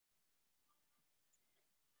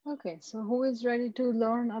Okay, so who is ready to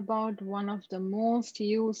learn about one of the most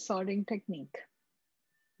used sorting technique?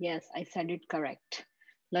 Yes, I said it correct.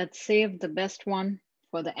 Let's save the best one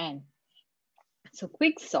for the end. So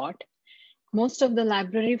quick sort, most of the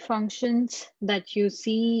library functions that you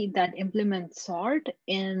see that implement sort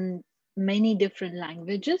in many different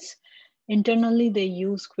languages, internally they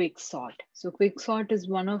use quick sort. So quick sort is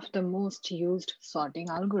one of the most used sorting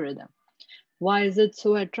algorithm. Why is it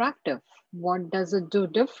so attractive? What does it do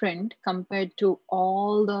different compared to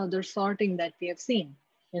all the other sorting that we have seen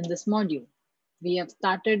in this module? We have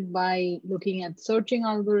started by looking at searching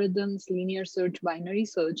algorithms, linear search, binary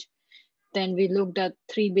search. Then we looked at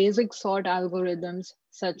three basic sort algorithms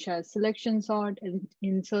such as selection sort,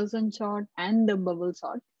 insertion sort, and the bubble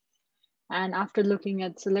sort. And after looking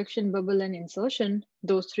at selection, bubble, and insertion,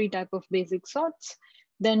 those three type of basic sorts,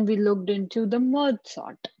 then we looked into the merge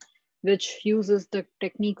sort, which uses the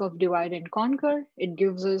technique of divide and conquer. It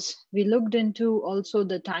gives us, we looked into also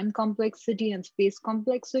the time complexity and space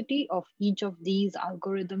complexity of each of these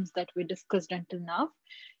algorithms that we discussed until now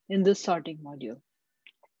in this sorting module.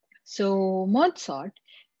 So merge sort,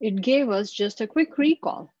 it gave us just a quick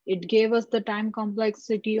recall. It gave us the time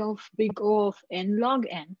complexity of big O of n log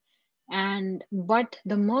n, and but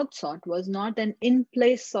the merge sort was not an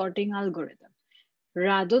in-place sorting algorithm.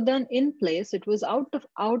 Rather than in place, it was out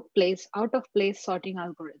of place sorting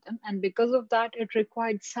algorithm, and because of that, it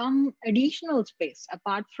required some additional space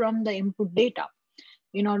apart from the input data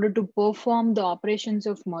in order to perform the operations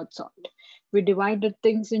of merge sort. We divided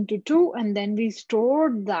things into two and then we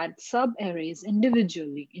stored that sub arrays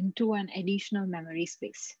individually into an additional memory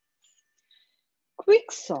space.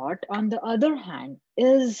 Quicksort, on the other hand,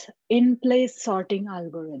 is in-place sorting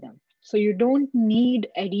algorithm. So you don't need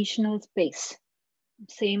additional space,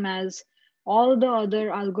 same as all the other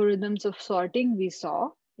algorithms of sorting we saw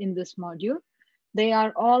in this module. They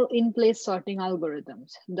are all in-place sorting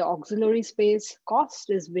algorithms. The auxiliary space cost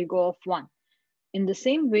is big O of 1. In the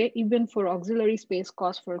same way, even for auxiliary space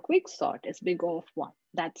cost for quicksort is big O of 1.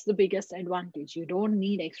 That's the biggest advantage. You don't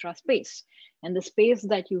need extra space. And the space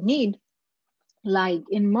that you need, like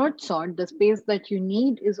in merge sort, the space that you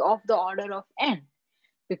need is of the order of n,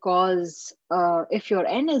 because if your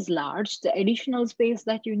n is large, the additional space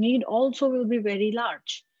that you need also will be very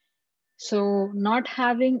large. So not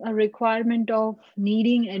having a requirement of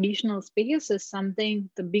needing additional space is something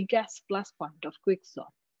the biggest plus point of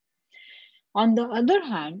quicksort. On the other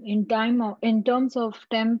hand, in terms of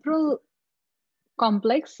temporal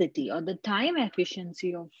complexity or the time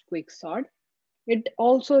efficiency of quicksort, it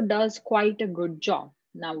also does quite a good job.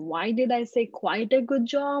 Now, why did I say quite a good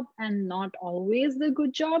job and not always the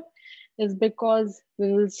good job? Is because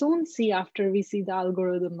we will soon see after we see the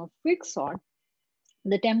algorithm of quicksort,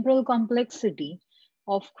 the temporal complexity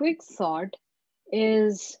of quicksort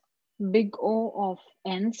is big O of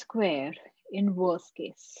n square in worst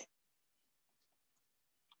case.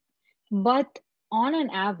 But on an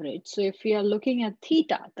average, so if we are looking at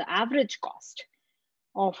theta, the average cost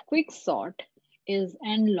of quicksort is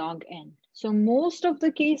n log n. So most of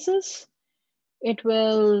the cases, it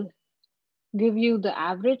will give you the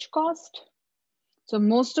average cost. So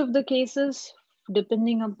most of the cases,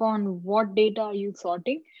 depending upon what data are you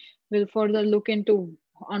sorting, we'll further look into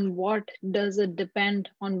on what does it depend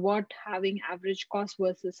on what having average cost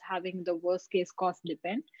versus having the worst case cost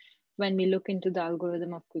depend when we look into the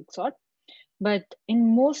algorithm of quicksort. But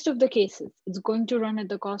in most of the cases, it's going to run at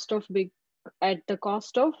the cost of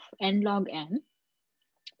n log n.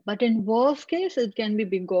 But in worst case, it can be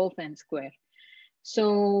big O of n square.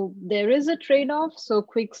 So there is a trade-off. So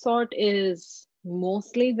quicksort is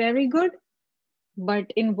mostly very good,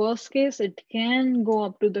 but in worst case, it can go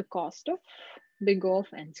up to the cost of big O of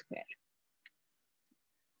n square.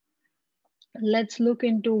 Let's look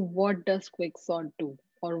into what does quicksort do,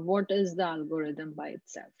 or what is the algorithm by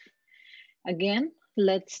itself. Again,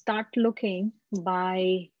 let's start looking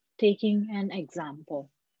by taking an example.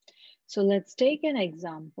 So let's take an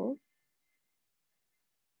example.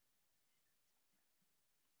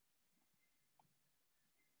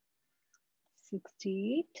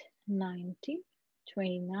 Sixty-eight, 90,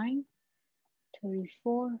 29,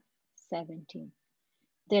 34, 17.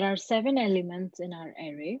 There are 7 elements in our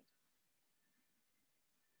array.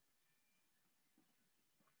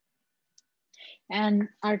 And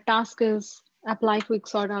our task is apply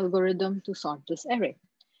quicksort algorithm to sort this array.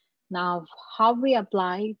 Now, how we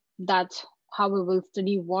apply, that's how we will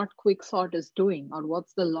study what quicksort is doing or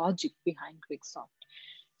what's the logic behind quicksort.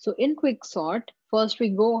 So in quicksort, first we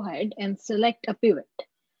go ahead and select a pivot.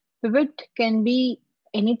 Pivot can be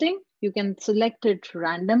anything. You can select it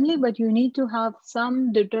randomly, but you need to have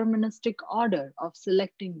some deterministic order of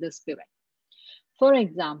selecting this pivot. For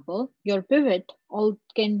example, your pivot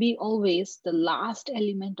can be always the last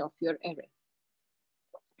element of your array.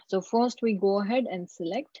 So first we go ahead and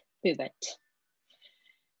select pivot.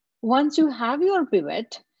 Once you have your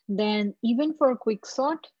pivot, then even for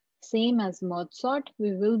QuickSort, same as merge sort,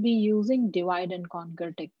 we will be using divide and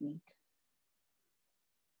conquer technique.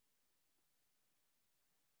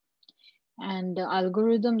 And the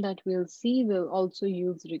algorithm that we'll see will also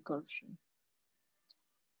use recursion,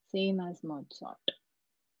 same as merge sort.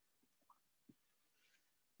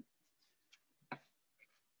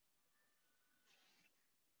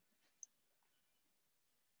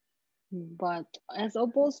 But as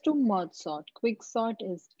opposed to merge sort, QuickSort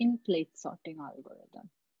is in place sorting algorithm.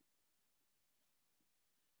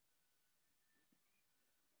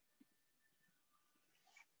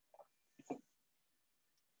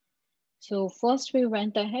 So first we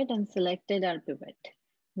went ahead and selected our pivot.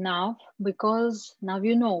 Now, because now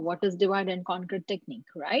you know what is divide and conquer technique,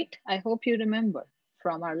 right? I hope you remember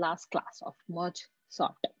from our last class of merge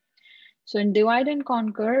sort. So in divide and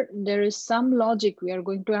conquer, there is some logic we are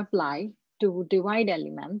going to apply to divide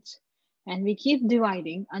elements, and we keep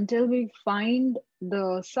dividing until we find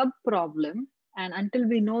the sub-problem and until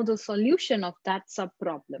we know the solution of that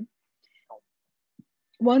sub-problem.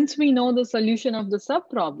 Once we know the solution of the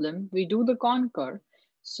sub-problem, we do the conquer.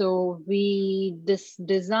 So we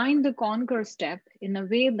design the conquer step in a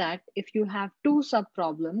way that if you have two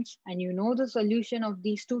sub-problems and you know the solution of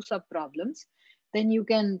these two sub-problems, then you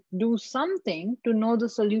can do something to know the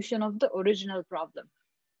solution of the original problem.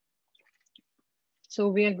 So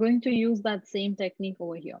we are going to use that same technique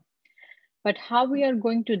over here. But how we are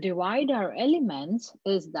going to divide our elements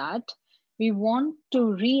is that we want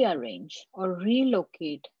to rearrange or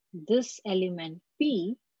relocate this element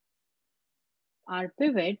P, our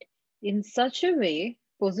pivot, in such a way,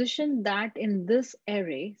 position that in this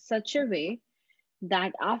array, such a way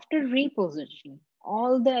that after repositioning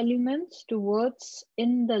all the elements towards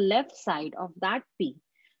in the left side of that P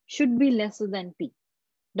should be lesser than P.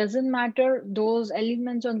 Doesn't matter those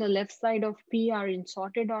elements on the left side of P are in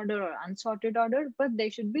sorted order or unsorted order, but they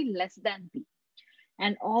should be less than P.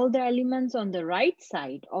 And all the elements on the right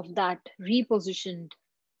side of that repositioned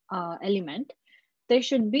element, they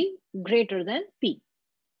should be greater than P.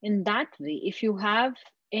 In that way, if you have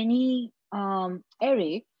any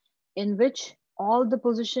array in which all the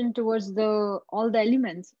position towards all the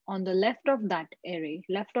elements on the left of that array,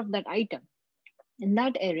 left of that item in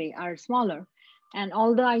that array are smaller, and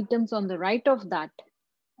all the items on the right of that,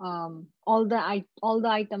 all the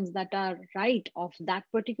items that are right of that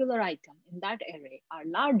particular item in that array are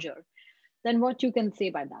larger, then what you can say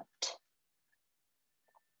by that?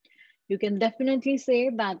 You can definitely say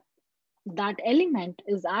that that element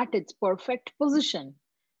is at its perfect position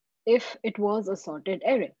if it was a sorted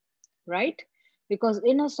array, right? Because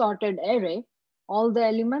in a sorted array, all the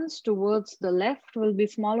elements towards the left will be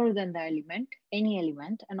smaller than the element, any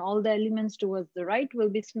element, and all the elements towards the right will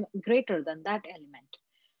be greater than that element.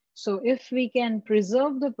 So if we can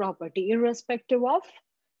preserve the property irrespective of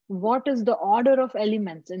what is the order of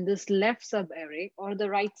elements in this left subarray or the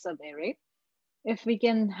right subarray, if we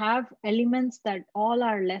can have elements that all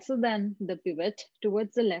are lesser than the pivot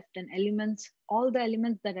towards the left and all the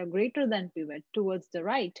elements that are greater than pivot towards the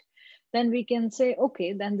right, then we can say,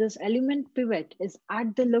 okay, then this element pivot is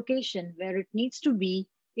at the location where it needs to be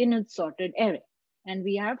in its sorted array. And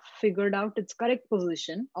we have figured out its correct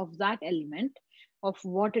position of that element of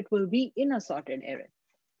what it will be in a sorted array.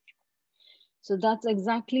 So that's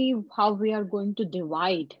exactly how we are going to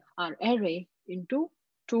divide our array into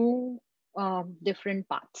two different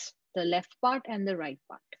parts, the left part and the right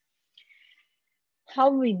part. How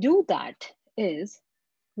we do that is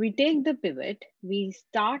we take the pivot, we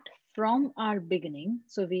start from our beginning.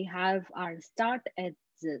 So we have our start at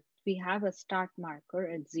we have a start marker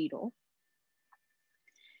at 0.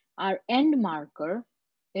 Our end marker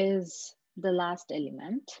is the last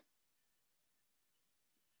element.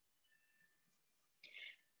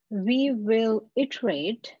 We will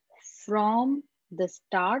iterate from the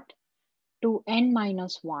start to n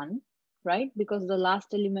minus 1, right? Because the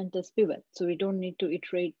last element is pivot, so we don't need to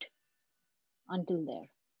iterate until there.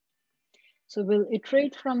 So we'll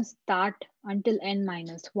iterate from start until n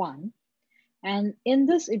minus 1. And in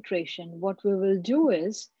this iteration, what we will do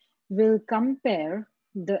is we'll compare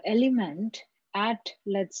the element at,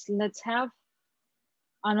 let's have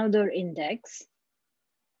another index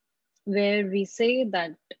where we say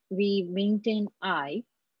that we maintain I.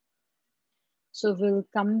 So we'll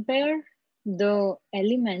compare the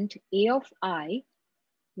element A of I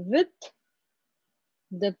with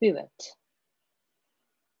the pivot.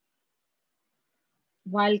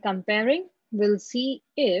 While comparing, we'll see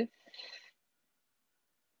if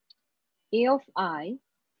A of I,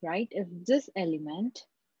 right, if this element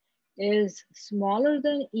is smaller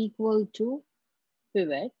than equal to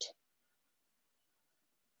pivot,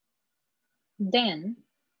 then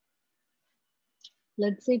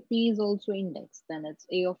let's say P is also index, then it's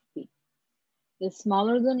A of P. Is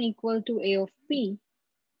smaller than equal to A of P,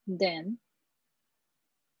 then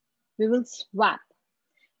we will swap.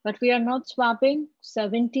 But we are not swapping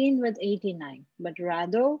 17 with 89, but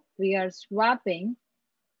rather we are swapping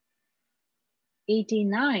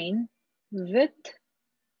 89 with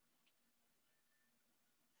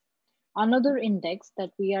another index that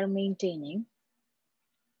we are maintaining.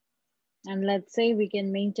 And let's say we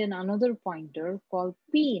can maintain another pointer called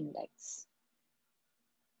P index.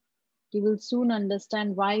 You will soon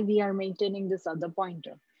understand why we are maintaining this other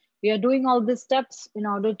pointer. We are doing all these steps in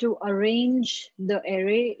order to arrange the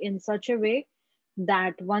array in such a way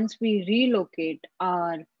that once we relocate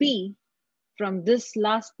our P from this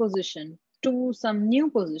last position to some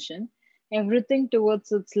new position, everything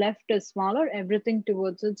towards its left is smaller, everything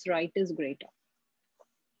towards its right is greater.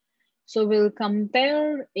 So we'll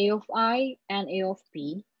compare A of I and A of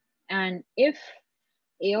P, and if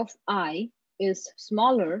A of I is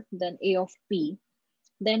smaller than A of P,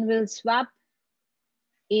 then we'll swap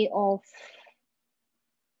A of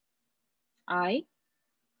I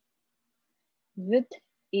with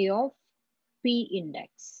A of P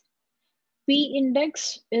index. P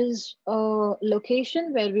index is a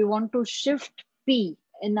location where we want to shift P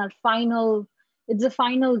in our final, it's the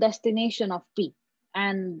final destination of P.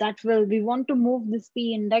 And that will, we want to move this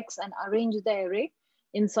P index and arrange the array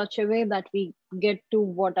in such a way that we get to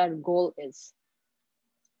what our goal is.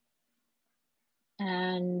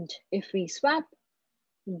 And if we swap,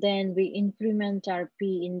 then we increment our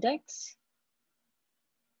P index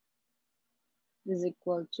is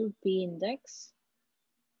equal to P index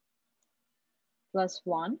plus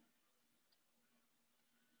 1.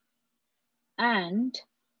 And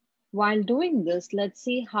while doing this, let's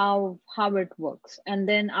see how it works. And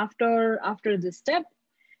then after this step,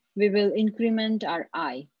 we will increment our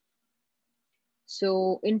I.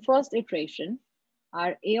 So in first iteration,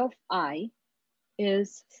 our A of I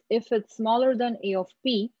is, if it's smaller than A of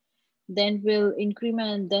P, then we'll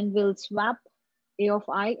increment, then we'll swap A of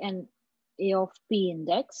I and A of P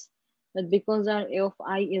index. But because our A of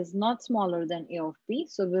I is not smaller than A of P,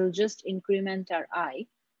 so we'll just increment our I.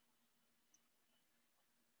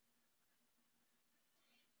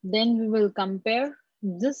 Then we will compare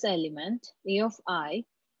this element, A of I,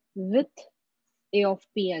 with A of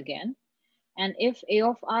P again. And if A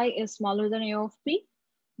of I is smaller than A of P,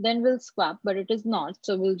 then we'll swap, but it is not.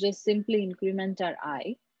 So we'll just simply increment our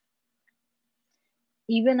I.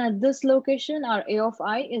 Even at this location, our A of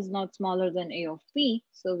I is not smaller than A of P.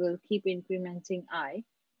 So we'll keep incrementing I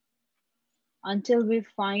until we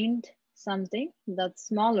find something that's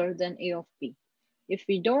smaller than A of P. If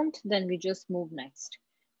we don't, then we just move next.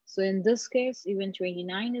 So in this case, even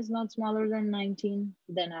 29 is not smaller than 19.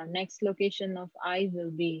 Then our next location of I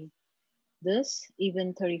will be this.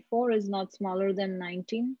 Even 34 is not smaller than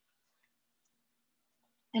 19.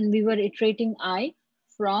 And we were iterating I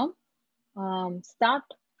from start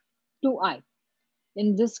to I.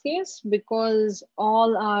 In this case, because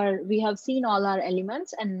we have seen all our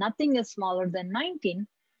elements and nothing is smaller than 19.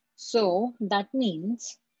 So that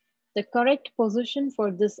means the correct position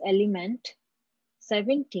for this element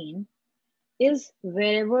 17 is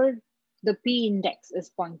wherever the P index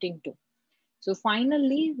is pointing to. So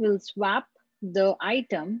finally, we'll swap the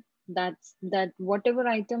item that whatever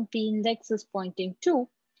item P index is pointing to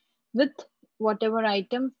with whatever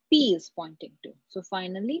item P is pointing to. So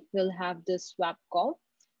finally, we'll have this swap call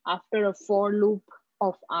after a for loop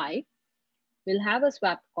of I. We'll have a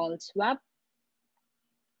swap call swap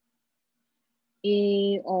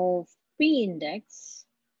A of P index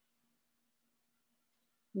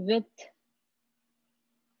with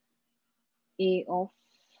A of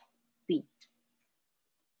P.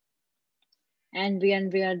 And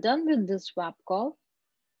when we are done with this swap call,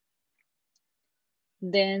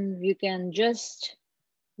 then you can just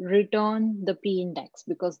return the P index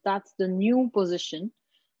because that's the new position.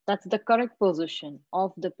 That's the correct position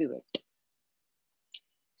of the pivot.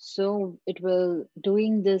 So it will,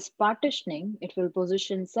 doing this partitioning, it will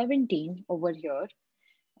position 17 over here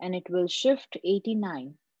and it will shift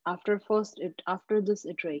 89 after this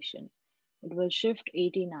iteration. It will shift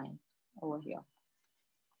 89 over here.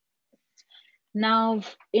 Now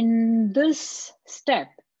in this step,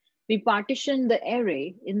 We partition the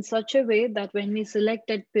array in such a way that when we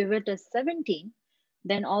selected pivot as 17,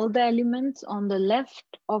 then all the elements on the left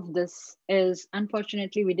of this is,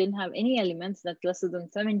 unfortunately, we didn't have any elements that's lesser than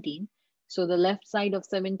 17. So the left side of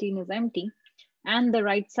 17 is empty. And the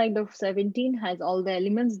right side of 17 has all the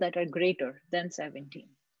elements that are greater than 17.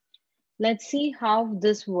 Let's see how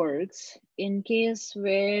this works in case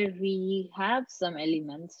where we have some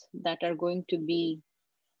elements that are going to be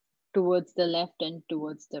towards the left and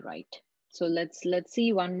towards the right. So let's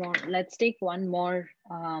see one more. Let's take one more,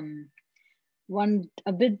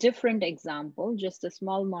 a bit different example, just a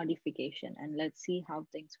small modification, and let's see how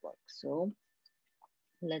things work. So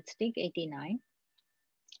let's take 89,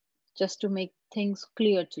 just to make things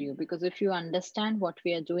clear to you, because if you understand what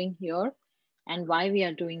we are doing here and why we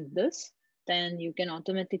are doing this, then you can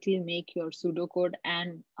automatically make your pseudocode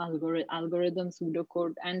and algorithm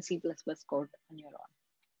pseudocode and C++ code on your own.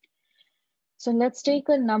 So let's take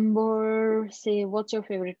a number, say, what's your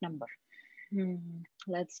favorite number?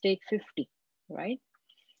 Let's take 50, right?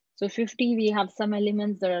 So 50, we have some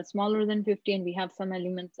elements that are smaller than 50, and we have some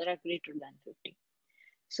elements that are greater than 50.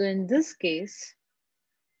 So in this case,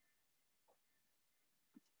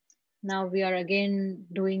 now we are again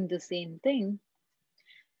doing the same thing.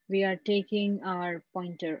 We are taking our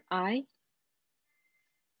pointer I,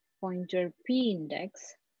 pointer P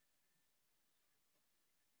index,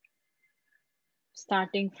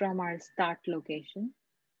 starting from our start location.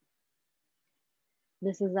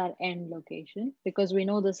 This is our end location. Because we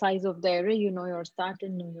know the size of the array, you know your start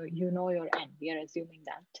and you know your end. We are assuming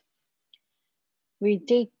that. We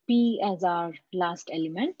take P as our last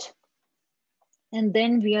element. And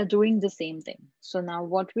then we are doing the same thing. So now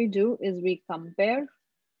what we do is we compare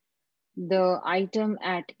the item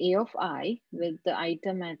at A of I with the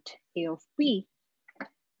item at A of P.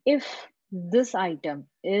 If this item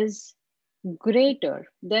is greater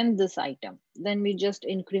than this item, then we just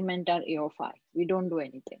increment our A of I. We don't do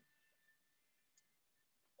anything.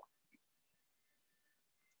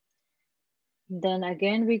 Then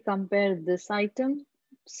again, we compare this item.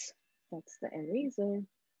 Oops, that's the eraser,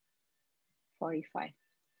 45.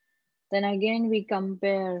 Then again, we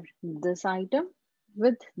compare this item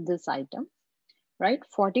with this item, right?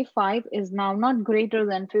 45 is now not greater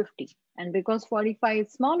than 50. And because 45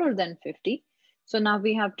 is smaller than 50, so now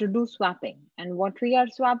we have to do swapping. And what we are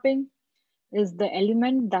swapping is the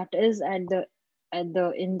element that is at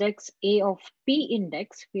the index A of P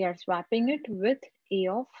index. We are swapping it with A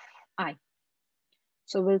of I.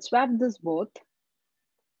 So we'll swap this both.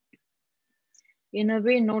 In a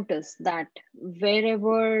way, notice that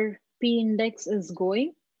wherever P index is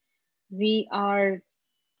going, we are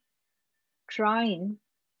trying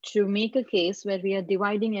to make a case where we are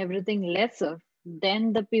dividing everything lesser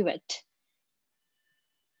than the pivot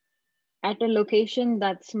at a location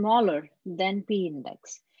that's smaller than P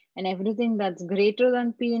index. And everything that's greater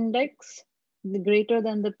than P index, greater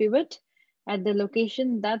than the pivot, at the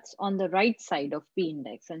location that's on the right side of P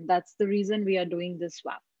index. And that's the reason we are doing this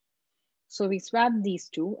swap. So we swap these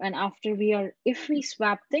two, and after if we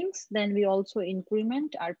swap things, then we also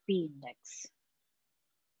increment our P index.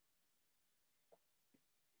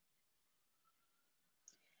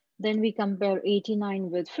 Then we compare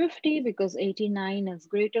 89 with 50 because 89 is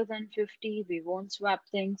greater than 50. We won't swap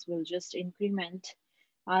things, we'll just increment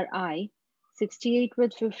our I. 68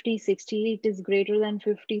 with 50, 68 is greater than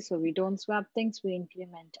 50, so we don't swap things, we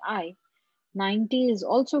increment I. 90 is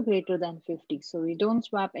also greater than 50, so we don't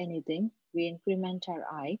swap anything, we increment our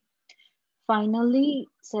I. Finally,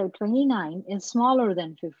 so 29 is smaller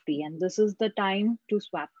than 50, and this is the time to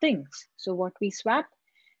swap things. So what we swap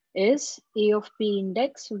is A of P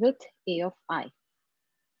index with A of I.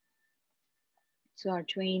 So our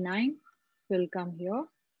 29 will come here,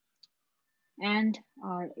 and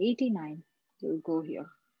our 89 will go here.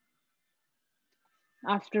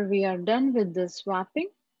 After we are done with the swapping,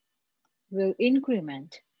 we'll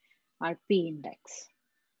increment our P index.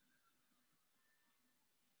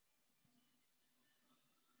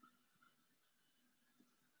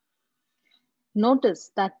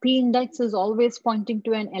 Notice that P index is always pointing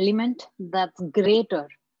to an element that's greater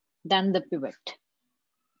than the pivot.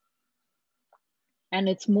 And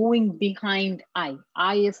it's moving behind I.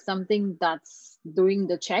 I is something that's doing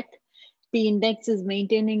the check. P index is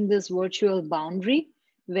maintaining this virtual boundary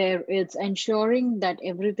where it's ensuring that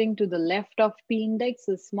everything to the left of P index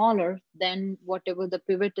is smaller than whatever the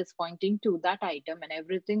pivot is pointing to that item, and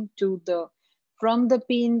everything to from the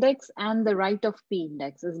P index and the right of P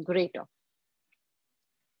index is greater.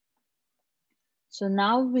 So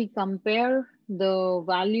now we compare the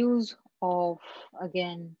values of,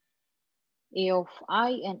 again, A of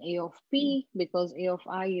I and A of P, because A of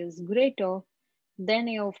I is greater than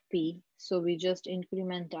A of P. So we just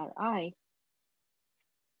increment our I.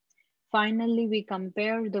 Finally, we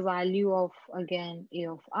compare the value of, again, A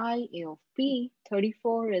of I, A of P.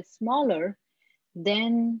 34 is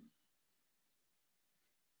than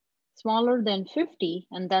smaller than 50,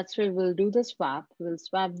 and that's where we'll do the swap. We'll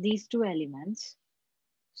swap these two elements.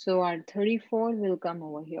 So our 34 will come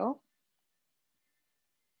over here.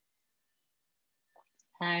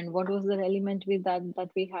 And what was the element with that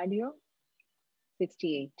we had here?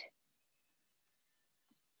 68.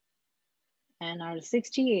 And our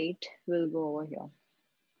 68 will go over here.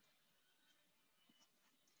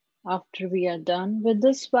 After we are done with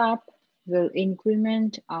the swap, we'll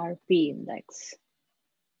increment our P index.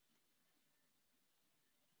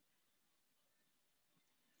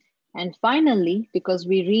 And finally, because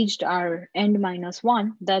we reached our n minus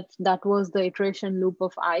 1, that was the iteration loop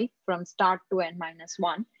of I from start to n minus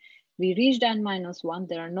 1. We reached n minus 1,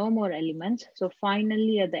 there are no more elements. So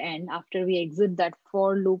finally at the end, after we exit that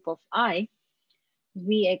for loop of I,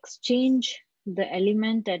 we exchange the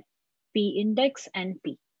element at P index and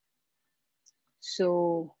P.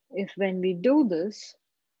 So if when we do this,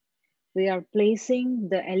 we are placing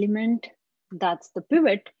the element that's the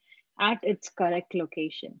pivot at its correct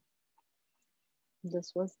location.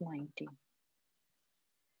 This was 90.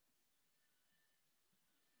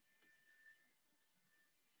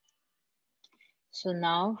 So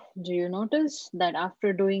now, do you notice that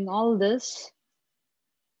after doing all this,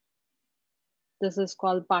 this is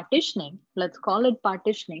called partitioning. Let's call it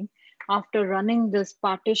partitioning. After running this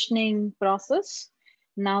partitioning process,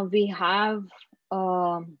 now we have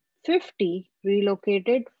 50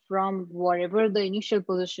 relocated from wherever the initial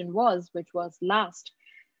position was, which was last,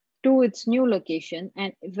 to its new location.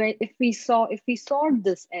 And if we sort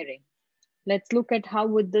this array, let's look at how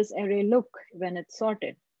would this array look when it's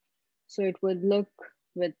sorted. So it would look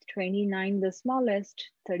with 29 the smallest,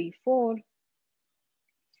 34,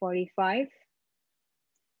 45,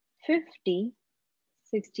 50,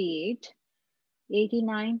 68,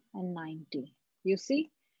 89, and 90. You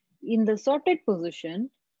see, in the sorted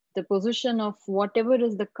position, the position of whatever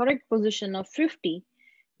is the correct position of 50,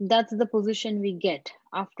 that's the position we get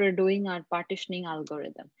after doing our partitioning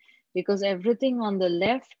algorithm. Because everything on the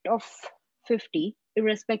left of 50,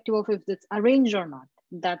 irrespective of if it's arranged or not,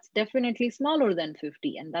 that's definitely smaller than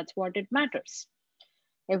 50, and that's what it matters.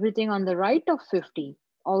 Everything on the right of 50,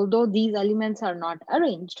 although these elements are not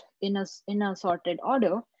arranged in a sorted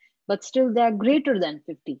order, but still they are greater than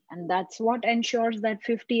 50. And that's what ensures that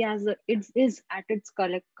 50 is at its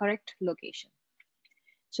correct location.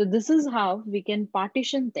 So this is how we can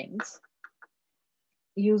partition things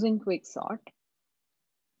using QuickSort.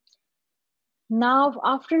 Now,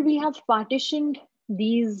 after we have partitioned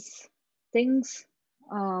these things,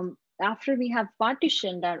 after we have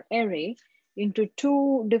partitioned our array into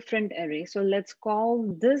two different arrays, so let's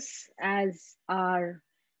call this as our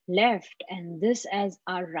left and this as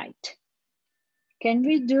our right. Can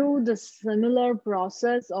we do the similar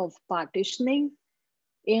process of partitioning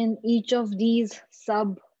in each of these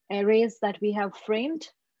sub arrays that we have framed?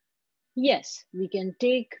 Yes, we can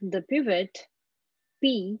take the pivot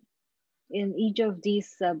P in each of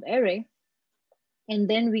these sub-array, and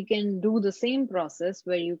then we can do the same process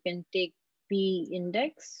where you can take P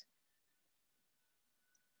index,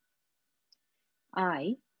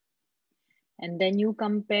 I, and then you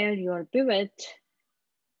compare your pivot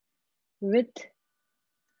with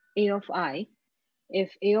A of I.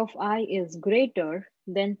 If A of I is greater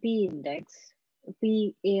than P index,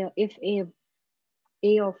 if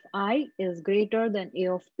A of I is greater than A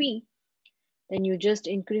of P, then you just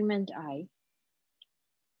increment I.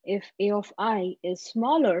 If A of I is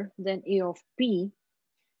smaller than A of P,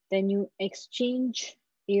 then you exchange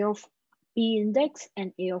A of P index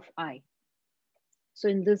and A of I. So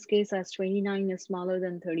in this case, as 29 is smaller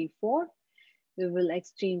than 34, we will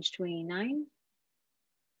exchange 29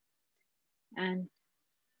 and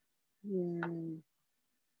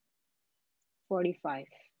 45.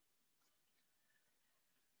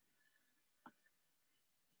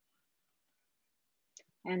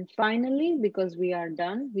 And finally, because we are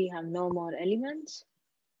done, we have no more elements.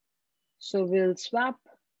 So we'll swap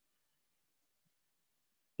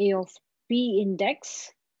A of P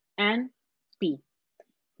index and P,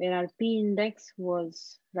 where our P index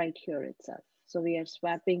was right here itself. So we are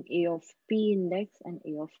swapping A of P index and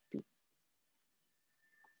A of P.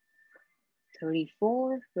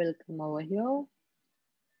 34 will come over here.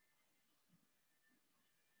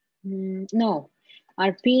 No,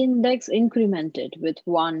 our P index incremented with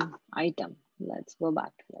one item. Let's go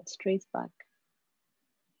back. Let's trace back.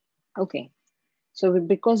 Okay, So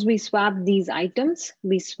because we swapped these items,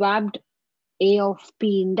 we swapped A of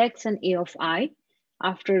P index and A of I.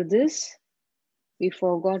 After this, we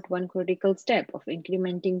forgot one critical step of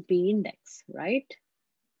incrementing P index, right?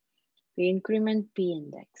 We increment P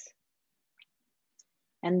index.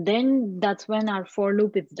 And then that's when our for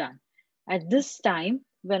loop is done. At this time,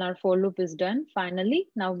 when our for loop is done, finally,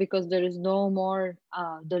 now because there is no more,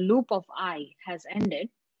 the loop of I has ended,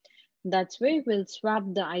 that's where we'll swap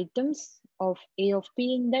the items of A of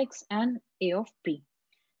P index and A of P.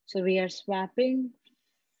 So we are swapping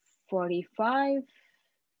 45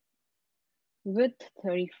 with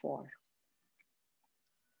 34.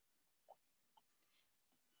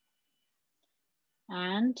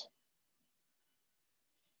 And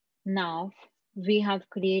now we have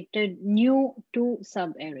created new two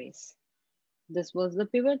sub-arrays. This was the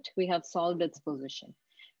pivot, we have solved its position.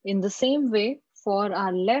 In the same way, for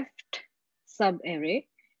our left sub-array,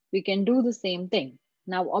 we can do the same thing.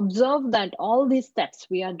 Now observe that all these steps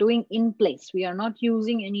we are doing in place. We are not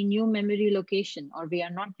using any new memory location, or we are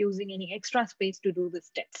not using any extra space to do the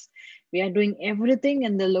steps. We are doing everything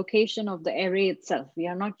in the location of the array itself. We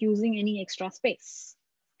are not using any extra space.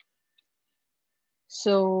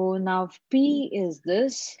 So now P is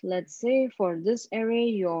this. Let's say for this array,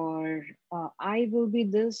 your I will be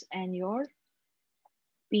this and your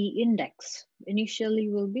P index initially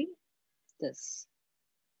will be this.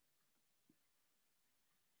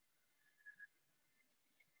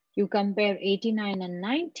 You compare 89 and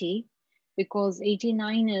 90 because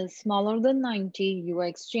 89 is smaller than 90. You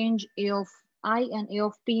exchange A of I and A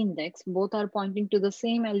of P index. Both are pointing to the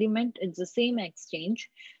same element. It's the same exchange.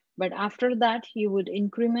 But after that, you would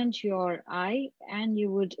increment your I and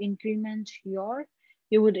you would increment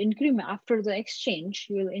after the exchange,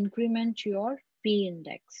 you will increment your P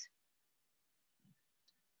index.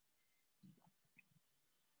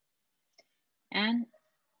 And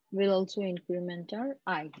we'll also increment our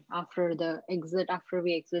I after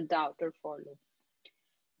we exit the outer for loop.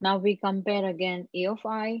 Now we compare again A of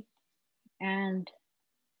I and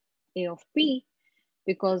A of P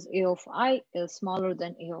because A of I is smaller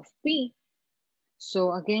than A of P.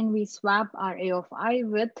 So again, we swap our A of I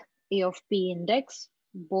with A of P index.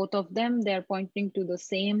 Both of them, they're pointing to the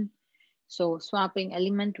same. So swapping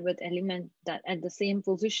element with element that at the same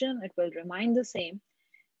position, it will remain the same.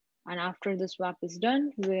 And after the swap is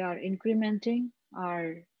done, we are incrementing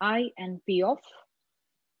our I and P of,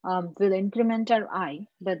 we'll increment our I,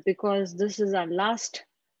 but because this is our last,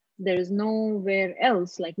 there is nowhere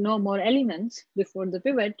else, like no more elements before the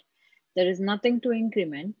pivot, there is nothing to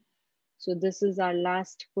increment. So this is our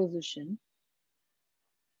last position.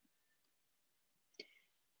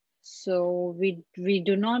 So we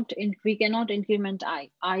cannot increment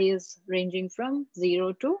I. I is ranging from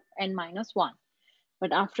 0 to n-1.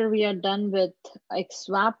 But after we are done with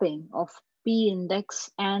swapping of P index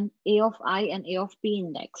and A of I and A of P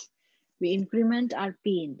index, we increment our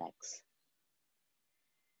P index.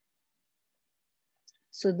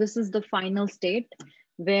 So this is the final state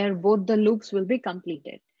where both the loops will be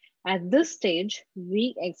completed. At this stage,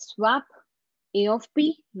 we swap A of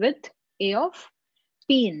P with A of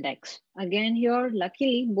P index. Again here,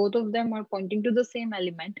 luckily, both of them are pointing to the same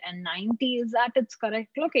element and 90 is at its correct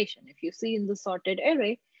location. If you see in the sorted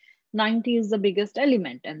array, 90 is the biggest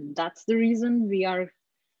element, and that's the reason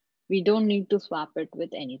we don't need to swap it with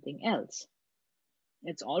anything else.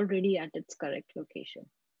 It's already at its correct location.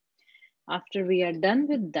 After we are done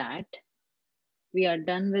with that, we are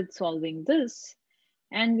done with solving this,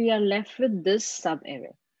 and we are left with this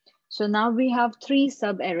sub-array. So now we have 3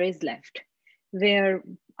 sub-arrays left, where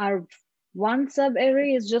our one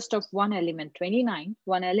sub-array is just of one element, 29.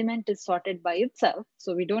 One element is sorted by itself,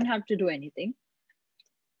 so we don't have to do anything.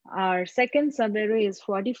 Our second sub-array is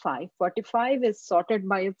 45. 45 is sorted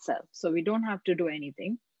by itself, so we don't have to do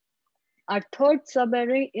anything. Our third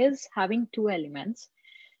sub-array is having 2 elements.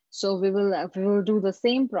 So we will do the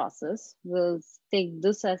same process. We'll take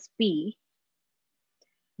this as P,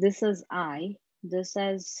 this as I, this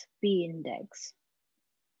as P index.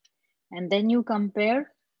 And then you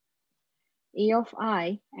compare A of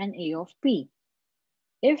I and A of P.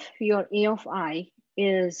 If your A of I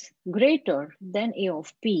is greater than A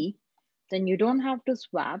of P, then you don't have to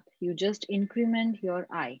swap, you just increment your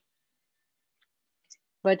I.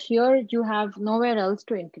 But here you have nowhere else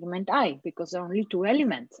to increment I because there are only 2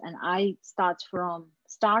 elements and I starts from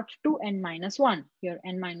start to n-1. Your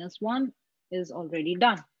n-1 is already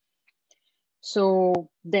done.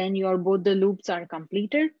 So then both the loops are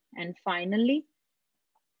completed, and finally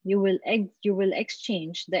you will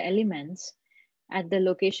exchange the elements at the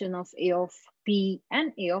location of A of P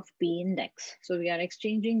and A of P index. So we are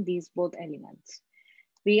exchanging these both elements.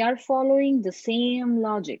 We are following the same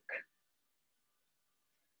logic.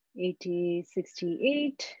 80,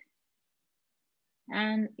 68,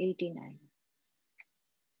 and 89.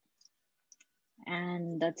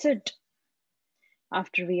 And that's it.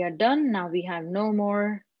 After we are done, now we have no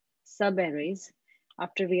more sub-arrays.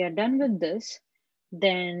 After we are done with this,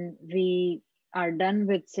 then we are done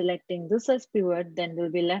with selecting this as pivot, then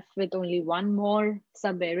we'll be left with only one more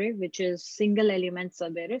sub-array, which is single element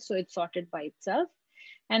sub-array. So it's sorted by itself,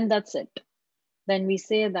 and that's it. Then we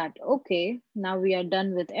say that, okay, now we are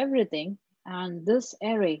done with everything, and this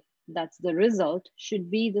array, that's the result, should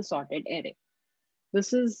be the sorted array.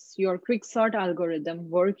 This is your QuickSort algorithm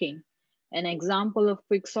working, an example of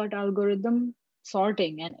QuickSort algorithm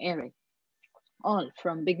sorting an array, all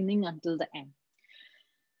from beginning until the end.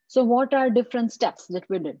 So what are different steps that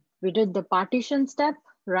we did? We did the partition step,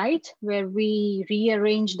 right? Where we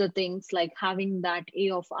rearrange the things like having that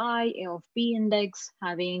A of I, A of P index,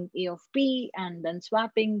 having A of P, and then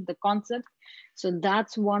swapping the concept. So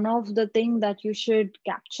that's one of the things that you should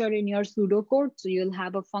capture in your pseudocode. So you'll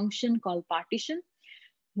have a function called partition.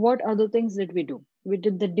 What other things did we do? We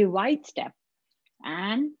did the divide step.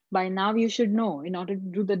 And by now you should know, in order to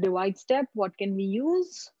do the divide step, what can we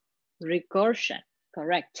use? Recursion,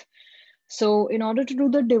 correct. So in order to do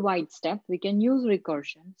the divide step, we can use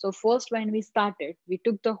recursion. So first, when we started, we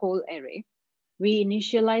took the whole array, we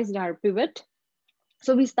initialized our pivot.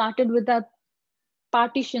 So we started with a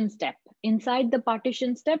partition step. Inside the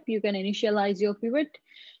partition step, you can initialize your pivot.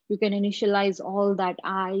 You can initialize all that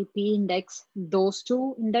I, P index, those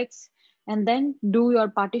two index, and then do your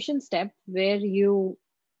partition step where you,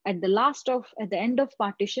 at the end of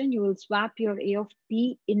partition, you will swap your A of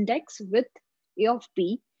P index with A of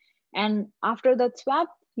P. And after that swap,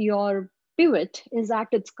 your pivot is at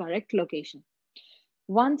its correct location.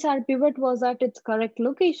 Once our pivot was at its correct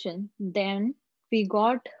location, then we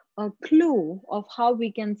got a clue of how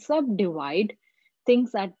we can subdivide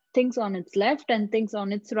things on its left and things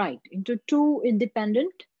on its right into two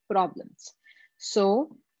independent problems.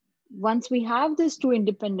 So once we have these two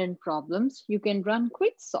independent problems, you can run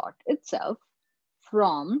QuickSort itself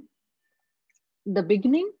from the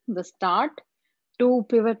beginning, the start, to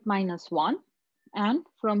pivot -1, and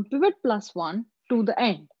from pivot +1 to the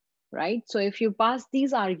end, right? So if you pass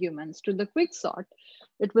these arguments to the QuickSort,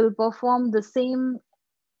 it will perform the same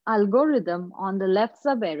algorithm on the left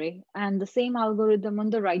subarray and the same algorithm on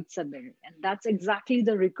the right subarray. And that's exactly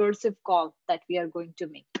the recursive call that we are going to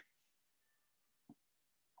make.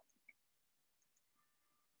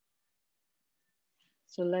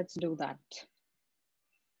 So let's do that.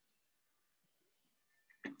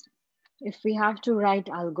 If we have to write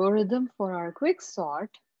algorithm for our QuickSort,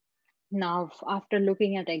 now, after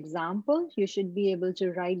looking at example, you should be able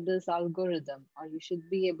to write this algorithm, or you should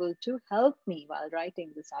be able to help me while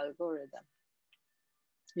writing this algorithm.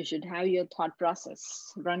 You should have your thought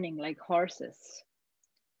process running like horses.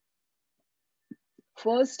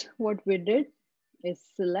 First, what we did is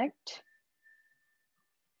select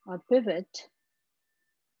a pivot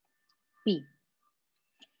P.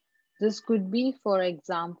 This could be, for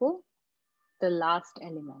example, the last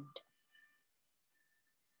element.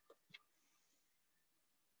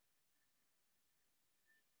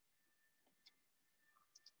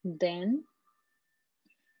 Then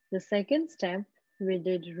the second step, we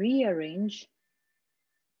did rearrange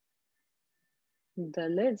the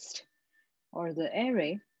list or the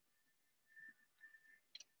array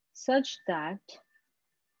such that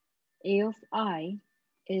A of I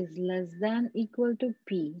is less than equal to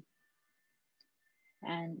P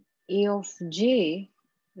and A of J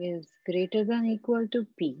is greater than equal to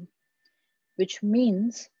P, which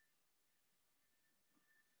means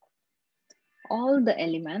all the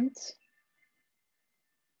elements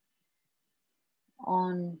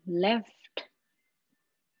on left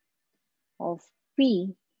of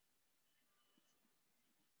P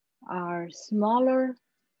are smaller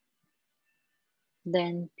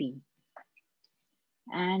than P,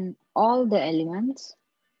 and all the elements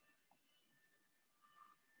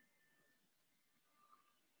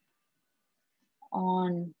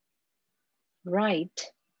on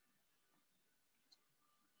right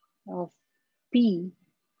of P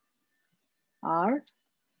are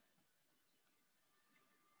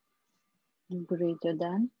greater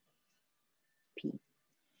than P.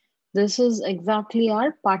 This is exactly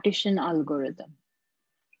our partition algorithm.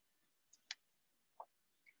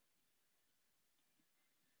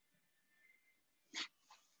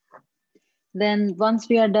 Then once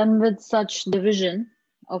we are done with such division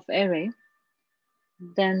of array,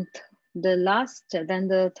 then Then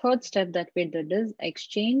the third step that we did is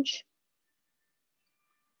exchange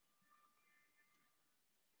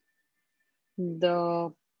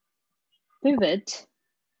the pivot.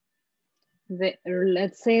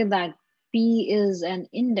 Let's say that P is an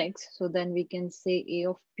index, so then we can say A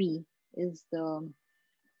of P is the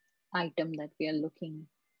item that we are looking.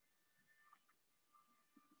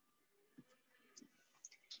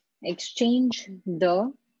 Exchange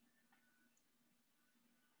the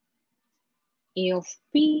A of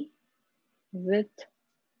P with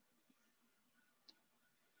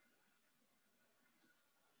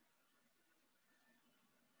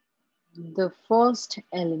the first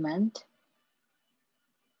element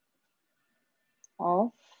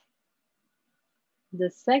of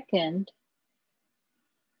the second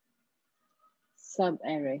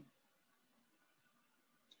subarray.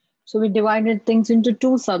 So we divided things into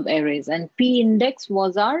two subarrays, and P index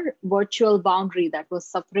was our virtual boundary that was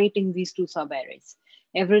separating these two subarrays.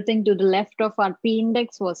 Everything to the left of our P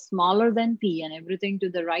index was smaller than P, and everything to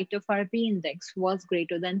the right of our P index was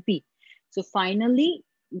greater than P. So finally,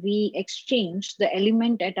 we exchanged the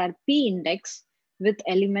element at our P index with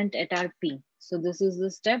element at our P. So this is the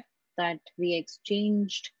step that we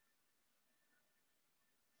exchanged.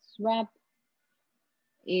 Swap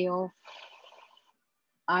A of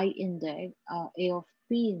I index, A of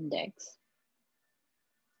P index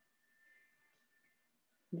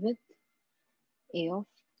with A of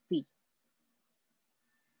P.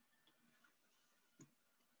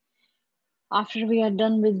 After we are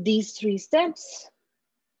done with these three steps,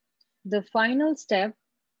 the final step,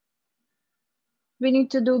 we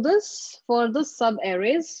need to do this for the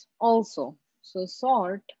subarrays also. So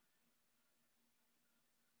sort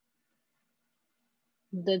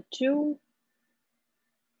the two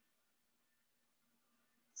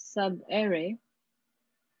subarray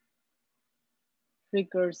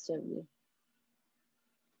recursively.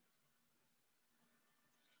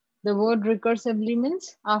 The word recursively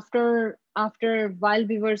means after while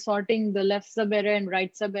we were sorting the left subarray and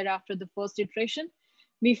right subarray after the first iteration,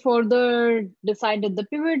 we further decided the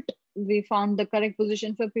pivot, we found the correct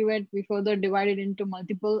position for pivot, we further divided into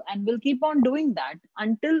multiple, and we'll keep on doing that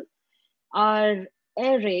until our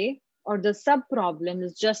array or the sub problem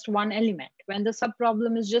is just one element. When the sub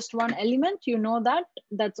problem is just one element, you know that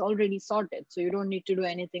that's already sorted. So you don't need to do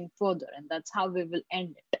anything further, and that's how we will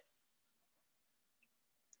end it.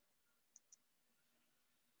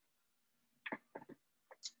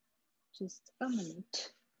 Just a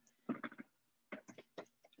minute.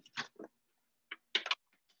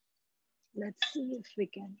 Let's see if we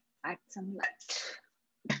can add some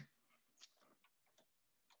light.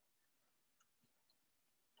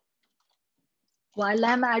 While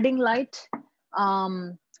I'm adding light,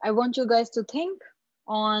 I want you guys to think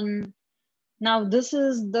on, now this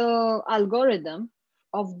is the algorithm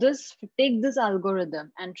of this, take this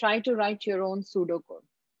algorithm and try to write your own pseudocode.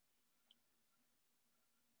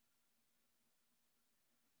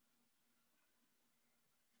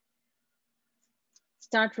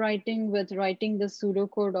 Start writing with writing the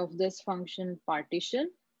pseudocode of this function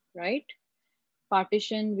partition, right?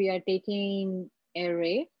 Partition, we are taking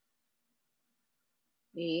array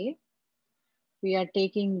A, we are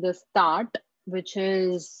taking the start, which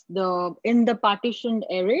is the in the partitioned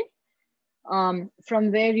array,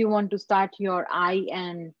 from where you want to start your I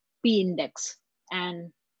and P index,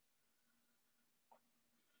 and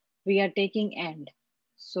we are taking end.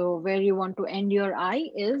 So where you want to end your I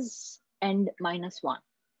is end -1.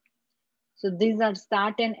 So these are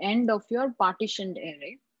start and end of your partitioned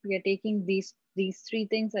array. We are taking these three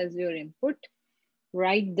things as your input.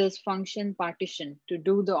 Write this function partition to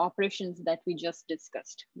do the operations that we just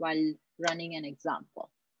discussed while running an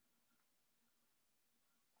example.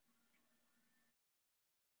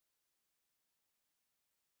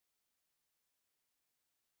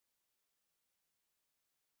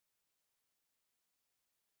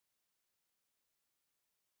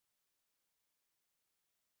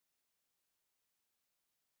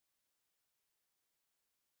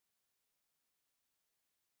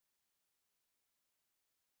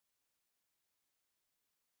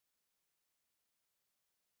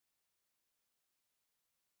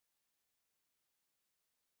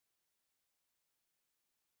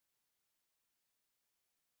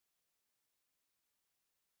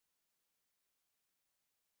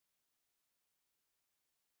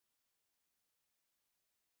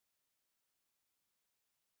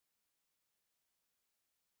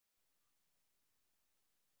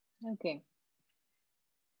 Okay.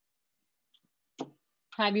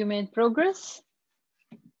 Have you made progress?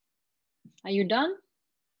 Are you done?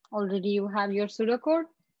 Already you have your pseudocode?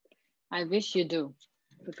 I wish you do.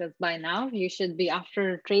 Because by now you should be,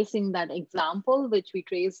 after tracing that example, which we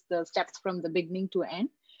traced the steps from the beginning to end,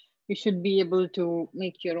 you should be able to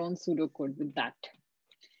make your own pseudocode with that.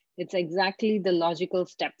 It's exactly the logical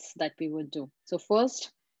steps that we would do. So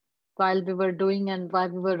first, while we were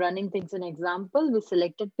running things in example, we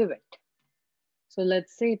selected pivot. So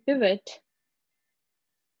let's say pivot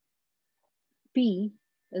P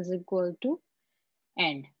is equal to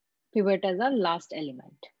end. Pivot as our last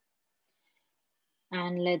element.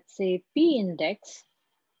 And let's say P index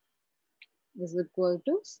is equal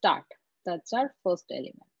to start. That's our first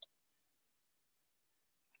element.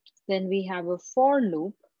 Then we have a for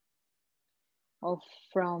loop of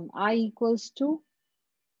from I equals to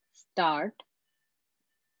start.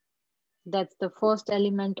 That's the first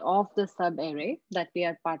element of the subarray that we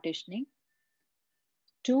are partitioning,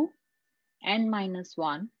 to n minus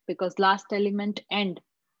 1, because last element end,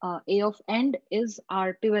 a of end is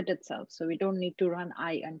our pivot itself. So we don't need to run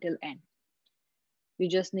I until n. We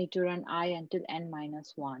just need to run I until n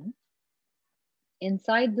minus 1.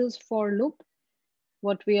 Inside this for loop,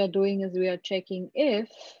 what we are doing is we are checking if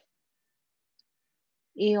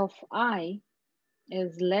a of I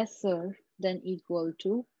is lesser than equal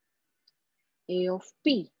to a of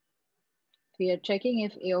p. We are checking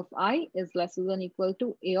if a of I is lesser than equal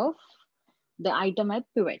to a of the item at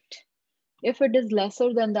pivot. If it is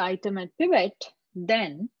lesser than the item at pivot,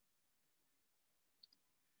 then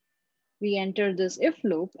we enter this if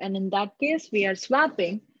loop, and in that case we are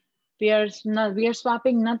swapping. We are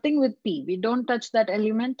swapping nothing with p. We don't touch that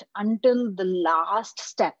element until the last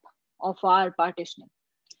step of our partitioning.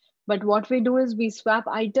 But what we do is we swap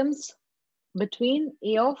items between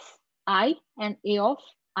a of I and a of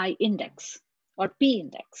I index or p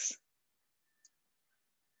index.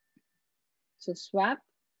 So swap.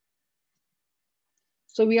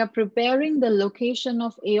 So we are preparing the location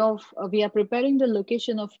of we are preparing the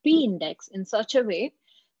location of p index in such a way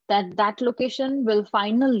that that location will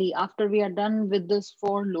finally, after we are done with this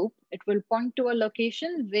for loop, it will point to a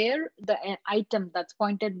location where the item that's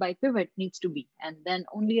pointed by pivot needs to be. And then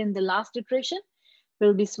only in the last iteration,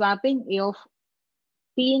 we'll be swapping a of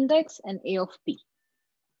p index and a of p.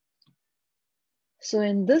 So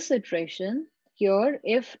in this iteration here,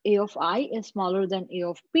 if a of I is smaller than a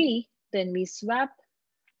of p, then we swap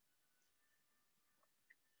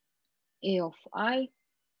a of I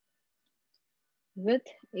with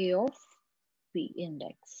a of p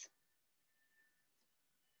index.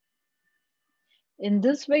 In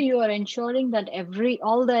this way, you are ensuring that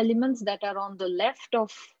all the elements that are on the left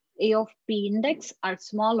of a of p index are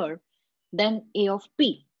smaller than a of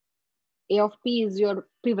p. A of p is your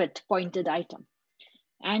pivot pointed item.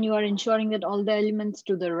 And you are ensuring that all the elements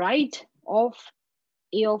to the right of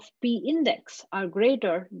a of p index are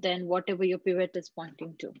greater than whatever your pivot is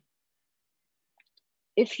pointing to.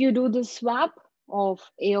 If you do the swap of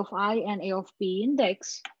a of I and a of p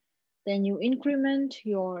index, then you increment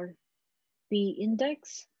your p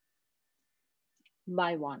index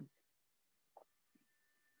by 1.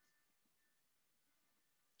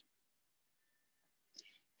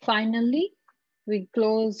 Finally, we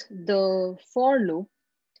close the for loop.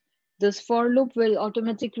 This for loop will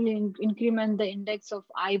automatically increment the index of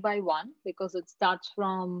I by 1 because it starts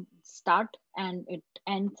from start and it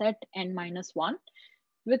ends at n minus 1,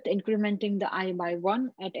 with incrementing the I by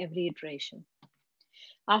 1 at every iteration.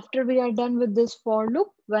 After we are done with this for loop,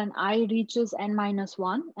 when I reaches n minus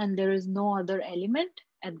 1 and there is no other element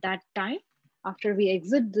at that time, after we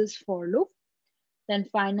exit this for loop, then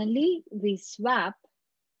finally we swap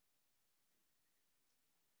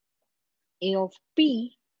a of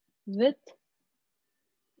p with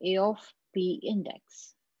a of p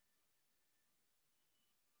index.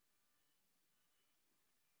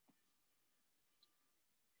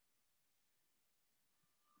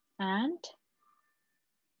 And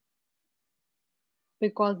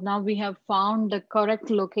because now we have found the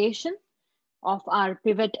correct location of our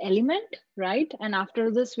pivot element, right? And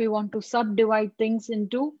after this, we want to subdivide things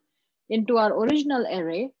into our original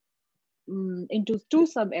array, into 2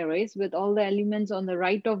 sub-arrays with all the elements on the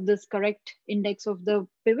right of this correct index of the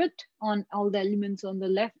pivot, on all the elements on the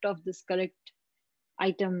left of this correct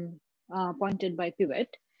item pointed by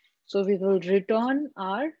pivot. So we will return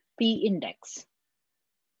our p index.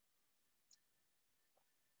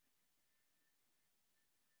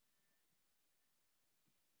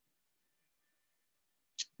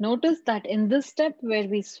 Notice that in this step where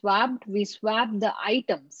we swapped the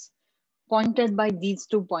items pointed by these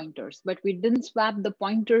 2 pointers, but we didn't swap the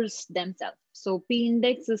pointers themselves. So p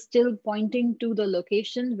index is still pointing to the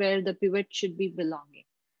location where the pivot should be belonging.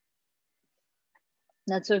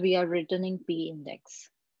 That's why we are returning p index.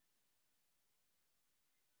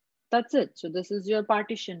 That's it. So this is your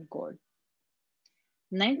partition code.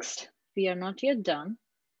 Next, we are not yet done.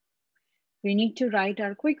 We need to write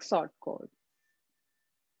our QuickSort code.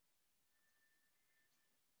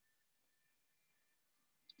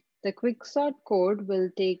 The QuickSort code will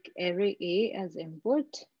take array A as input.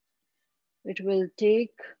 It will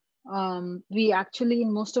take, we actually,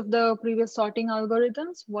 in most of the previous sorting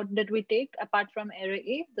algorithms, what did we take apart from array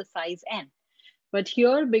A? The size n. But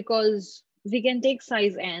here, because we can take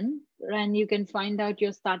size n and you can find out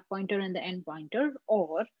your start pointer and the end pointer,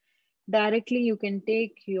 or directly you can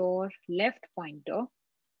take your left pointer,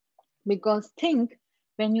 because think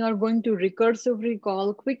when you are going to recursively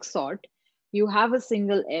call quicksort, you have a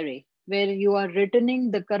single array where you are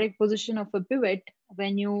returning the correct position of a pivot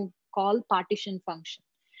when you call partition function.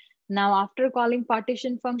 Now, after calling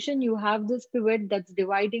partition function, you have this pivot that's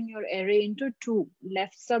dividing your array into two,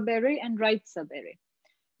 left subarray and right subarray.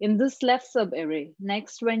 In this left subarray,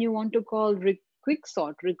 next when you want to call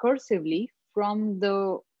quicksort recursively from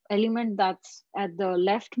the element that's at the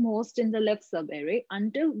leftmost in the left subarray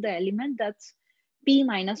until the element that's p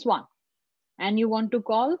minus 1. And you want to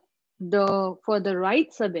call for the right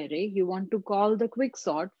subarray, you want to call the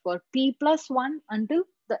quicksort for p plus 1 until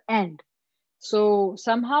the end. So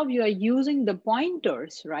somehow you are using the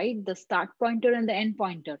pointers, right? The start pointer and the end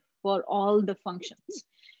pointer for all the functions.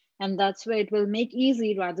 And that's where it will make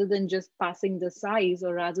easy rather than just passing the size,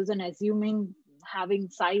 or rather than assuming having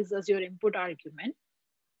size as your input argument,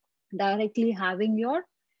 directly having your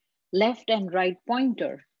left and right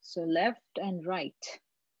pointer. So left and right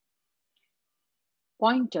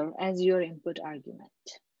pointer as your input argument.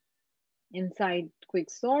 Inside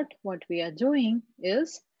quicksort, what we are doing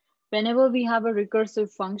is whenever we have a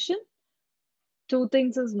recursive function, two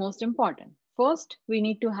things is most important. First, we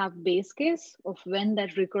need to have base case of when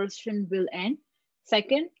that recursion will end.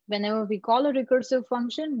 Second, whenever we call a recursive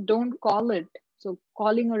function, don't call it. So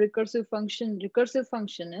calling a recursive function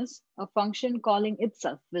is a function calling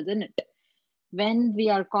itself within it. When we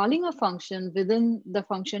are calling a function within the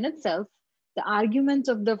function itself, the arguments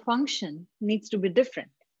of the function needs to be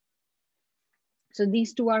different. So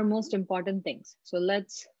these two are most important things. So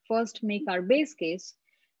let's first make our base case.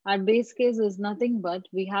 Our base case is nothing but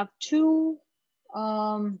we have two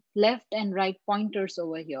left and right pointers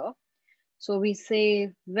over here. So we say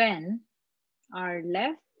when our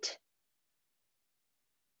left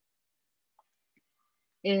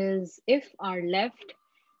is, if our left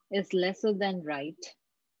is lesser than right,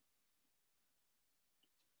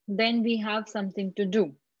 then we have something to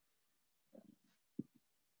do.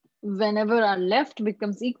 Whenever our left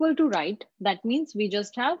becomes equal to right, that means we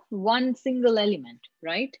just have one single element,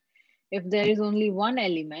 right? If there is only one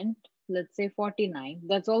element, let's say 49,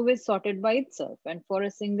 that's always sorted by itself. And for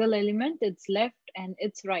a single element, its left and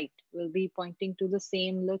its right will be pointing to the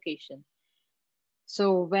same location.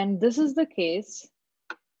 So when this is the case,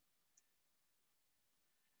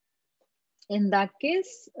 in that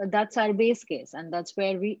case, that's our base case, and that's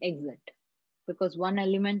where we exit, because one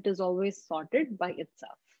element is always sorted by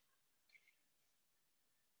itself.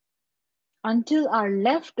 Until our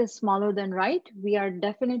left is smaller than right, we are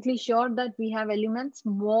definitely sure that we have elements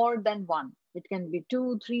more than one. It can be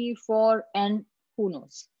 2, 3, 4, and who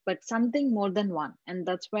knows, but something more than one. And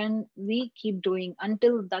that's when we keep doing,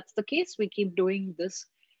 until that's the case, we keep doing this,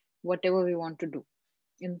 whatever we want to do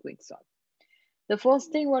in quicksort. The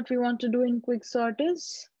first thing what we want to do in quicksort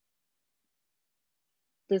is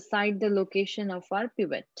decide the location of our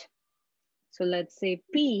pivot. So let's say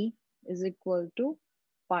P is equal to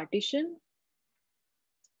partition,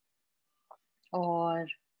 or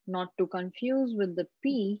not to confuse with the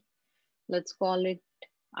P, let's call it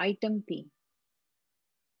item P.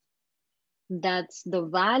 That's the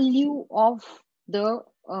value of the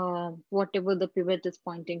whatever the pivot is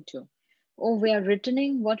pointing to. Oh, we are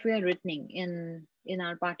returning what we are returning in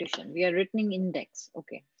our partition. We are returning index.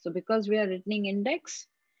 Okay, so because we are returning index,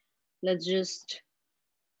 let's just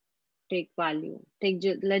take value.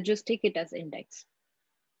 Let's just take it as index.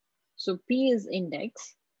 So P is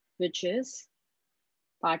index, which is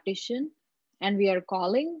partition, and we are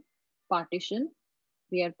calling partition.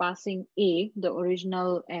 We are passing A, the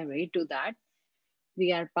original array, to that.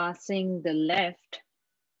 We are passing the left,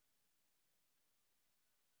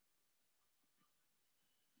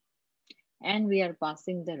 and we are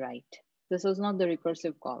passing the right. This is not the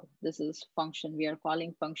recursive call. This is function. We are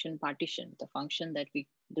calling function partition, the function that we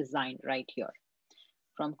designed right here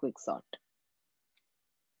from QuickSort.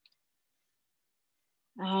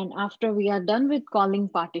 And after we are done with calling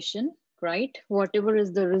partition, right, whatever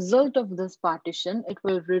is the result of this partition, it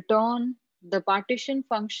will return, the partition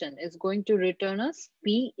function is going to return us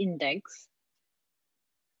P index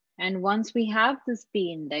And once we have this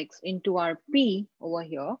P index into our P over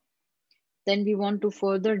here, then we want to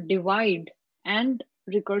further divide and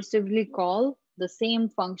recursively call the same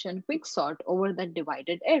function QuickSort over that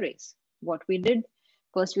divided arrays. What we did,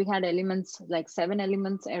 first we had elements like 7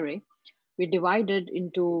 elements array. We divided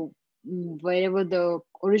into wherever the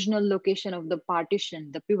original location of the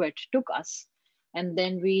partition, the pivot took us. And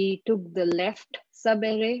then we took the left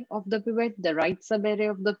subarray of the pivot, the right subarray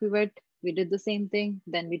of the pivot. We did the same thing.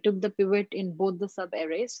 Then we took the pivot in both the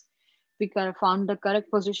subarrays. We found the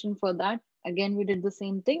correct position for that. Again, we did the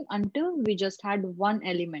same thing until we just had one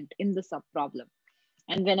element in the sub problem.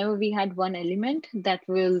 And whenever we had one element, that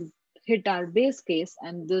will hit our base case,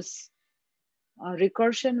 and this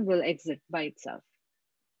recursion will exit by itself.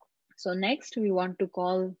 So next we want to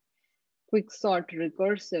call QuickSort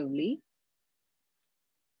recursively.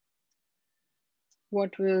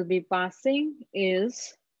 What we'll be passing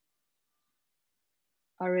is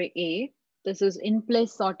array A. This is in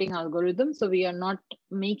place sorting algorithm. So we are not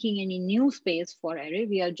making any new space for array.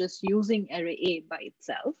 We are just using array A by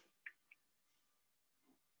itself.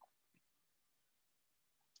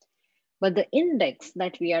 But the index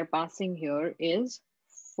that we are passing here is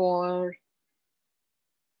for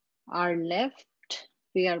our left.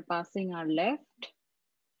 We are passing our left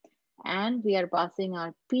and we are passing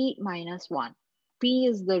our P minus 1. P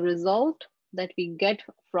is the result that we get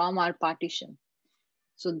from our partition.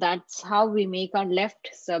 So that's how we make our left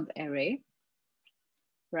sub array,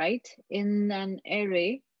 right? In an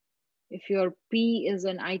array, if your P is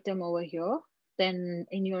an item over here, then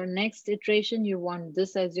in your next iteration, you want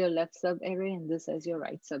this as your left sub array and this as your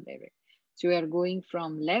right sub array. So we are going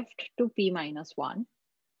from left to P minus 1.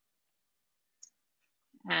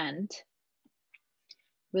 And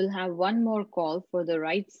we'll have one more call for the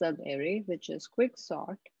right sub array, which is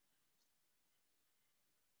QuickSort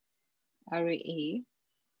array A.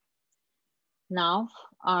 Now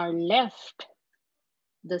our left,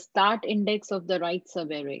 the start index of the right sub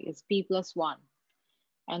array is P plus 1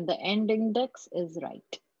 and the end index is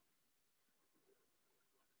right.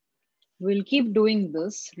 We'll keep doing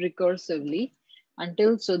this recursively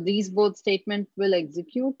until so these both statements will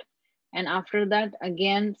execute. And after that,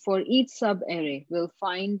 again, for each sub array, we'll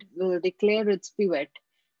declare its pivot.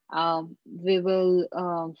 We'll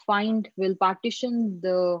partition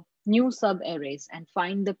the new sub arrays and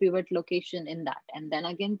find the pivot location in that. And then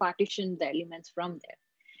again, partition the elements from there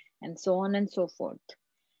and so on and so forth.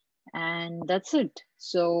 And that's it.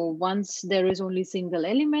 So once there is only single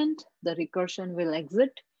element, the recursion will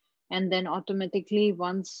exit. And then automatically,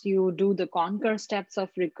 once you do the conquer steps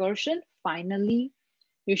of recursion, finally,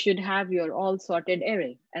 you should have your all sorted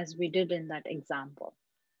array as we did in that example.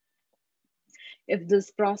 If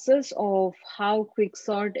this process of how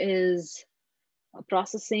QuickSort is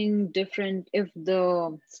processing different, if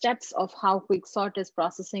the steps of how QuickSort is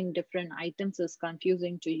processing different items is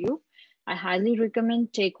confusing to you, I highly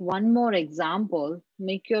recommend take one more example,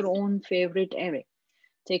 make your own favorite array.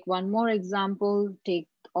 Take one more example, take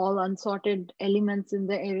all unsorted elements in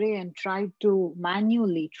the array and try to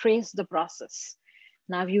manually trace the process.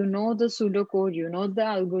 Now you know the pseudocode, you know the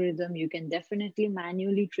algorithm, you can definitely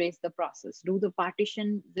manually trace the process. Do the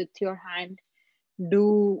partition with your hand,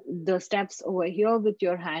 do the steps over here with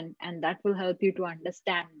your hand, and that will help you to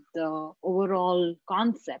understand the overall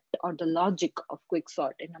concept or the logic of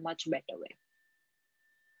QuickSort in a much better way.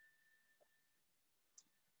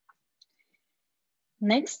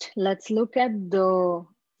 Next, let's look at the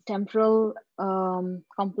temporal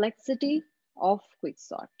complexity of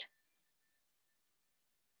QuickSort.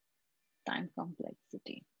 Time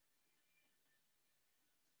complexity.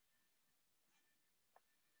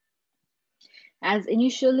 As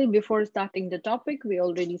initially, before starting the topic, we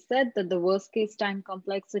already said that the worst case time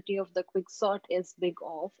complexity of the QuickSort is big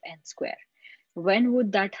O of n square. When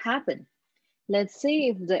would that happen? Let's say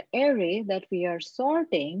if the array that we are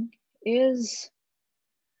sorting is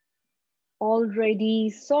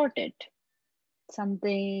already sorted.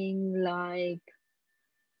 Something like,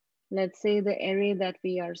 let's say the array that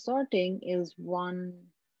we are sorting is 1,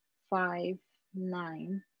 5,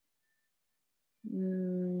 9,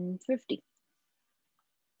 50.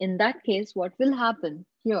 In that case, what will happen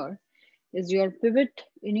here is your pivot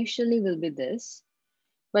initially will be this,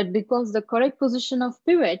 but because the correct position of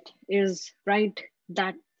pivot is right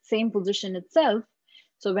that same position itself,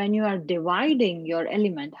 so when you are dividing your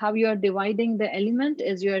element, how you are dividing the element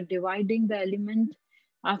is you are dividing the element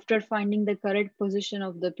after finding the correct position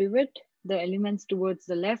of the pivot, the elements towards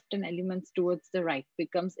the left and elements towards the right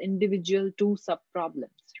becomes individual two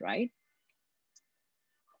sub-problems, right?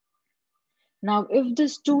 Now, if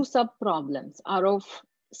these two sub-problems are of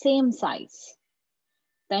same size,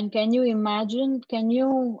 then can you imagine, can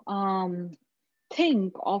you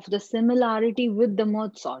think of the similarity with the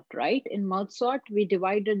merge sort, right? In merge sort, we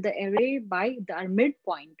divided the array by our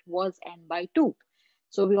midpoint was n by 2.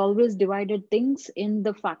 So we always divided things in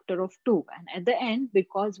the factor of 2. And at the end,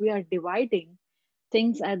 because we are dividing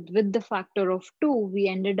things with the factor of 2, we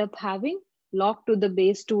ended up having log to the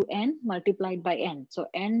base 2n multiplied by n. So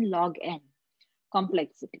n log n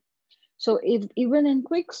complexity. So if even in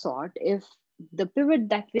QuickSort, if the pivot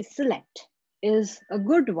that we select is a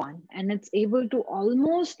good one and it's able to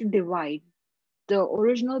almost divide the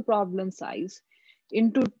original problem size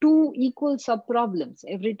into two equal subproblems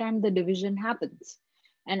every time the division happens.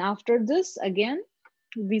 And after this, again,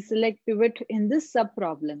 we select pivot in this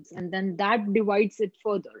subproblems and then that divides it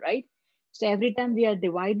further, right? So every time we are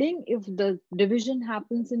dividing, if the division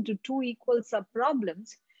happens into two equal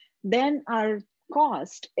subproblems, then our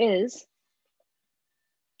cost is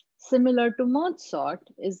similar to merge sort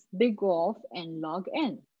is big O of n log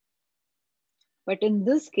n. But in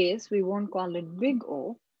this case, we won't call it big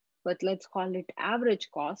O, but let's call it average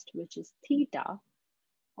cost, which is theta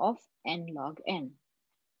of n log n.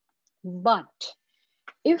 But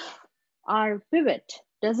if our pivot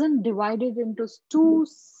doesn't divide it into two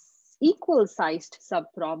equal sized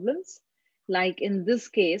subproblems, like in this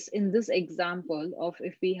case, in this example of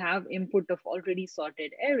if we have input of already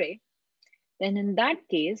sorted array, then in that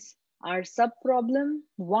case, our subproblem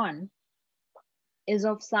 1 is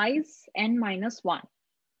of size n minus 1.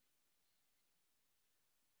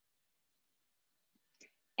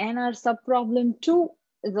 And our subproblem 2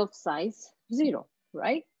 is of size 0,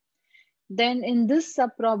 right? Then in this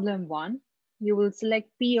subproblem 1, you will select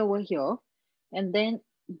P over here. And then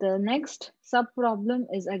the next subproblem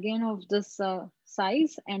is again of this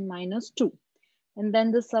size n minus 2. And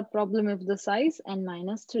then the subproblem of the size n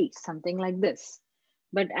minus 3, something like this.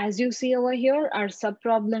 But as you see over here, our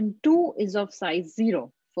subproblem 2 is of size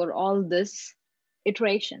 0 for all these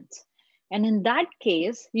iterations. And in that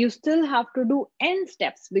case, you still have to do n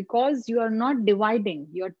steps because you are not dividing.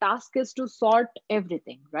 Your task is to sort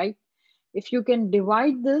everything, right? If you can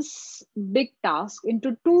divide this big task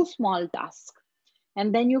into two small tasks,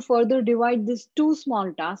 and then you further divide this two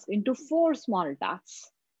small tasks into four small tasks.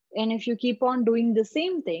 And if you keep on doing the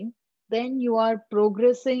same thing, then you are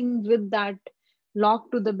progressing with that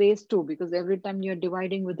log to the base 2 because every time you're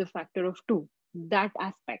dividing with the factor of 2, that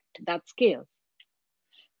aspect, that scale.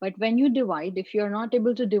 But when you divide, if you're not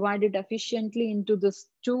able to divide it efficiently into this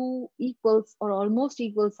two equals or almost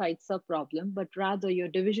equal sides subproblem, but rather your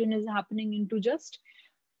division is happening into just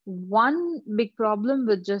one big problem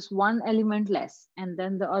with just one element less, and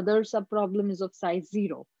then the other subproblem is of size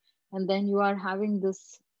 0. And then you are having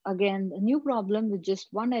this, again, a new problem with just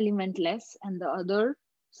one element less, and the other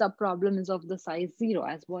subproblem is of the size 0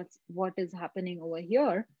 as what is happening over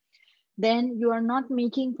here. Then you are not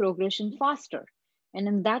making progression faster. And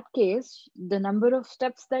in that case, the number of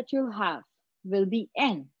steps that you have will be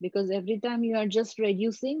n because every time you are just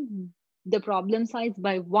reducing the problem size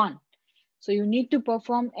by 1. So you need to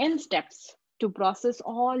perform n steps to process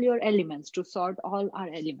all your elements, to sort all our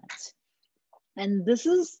elements. And this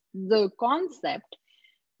is the concept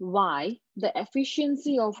why the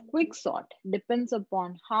efficiency of QuickSort depends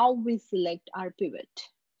upon how we select our pivot.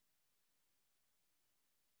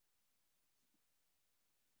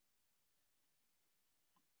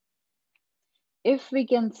 If we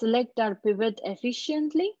can select our pivot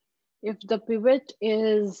efficiently, if the pivot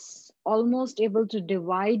is almost able to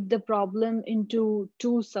divide the problem into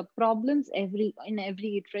two subproblems in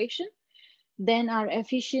every iteration, then our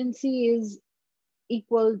efficiency is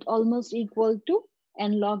almost equal to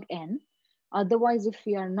n log n. Otherwise, if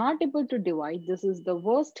we are not able to divide, this is the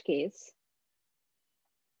worst case.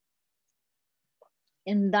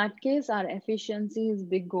 In that case, our efficiency is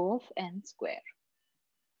big O of n square.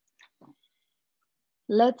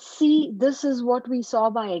 Let's see, this is what we saw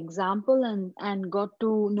by example and got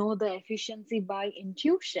to know the efficiency by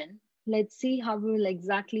intuition. Let's see how we will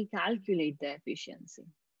exactly calculate the efficiency.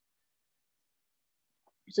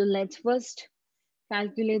 So let's first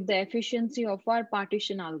calculate the efficiency of our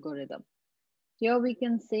partition algorithm. Here we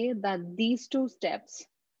can say that these two steps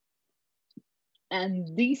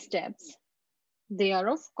and these steps, they are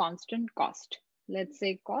of constant cost. Let's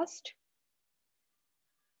say cost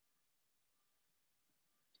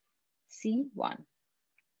C1.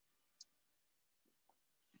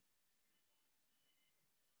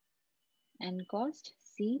 And cost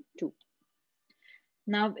C2.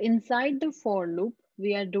 Now inside the for loop,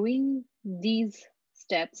 we are doing these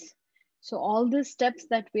steps. So all the steps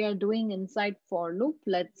that we are doing inside for loop,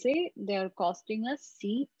 let's say they are costing us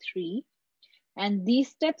C3. And these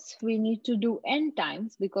steps we need to do n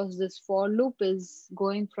times because this for loop is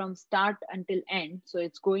going from start until end. So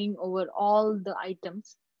it's going over all the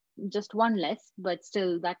items, just one less, but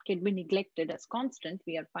still that can be neglected as constant.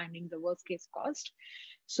 We are finding the worst case cost.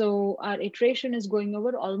 So our iteration is going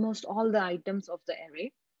over almost all the items of the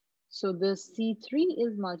array. So the C3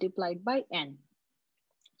 is multiplied by n.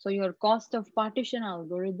 So your cost of partition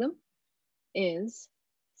algorithm is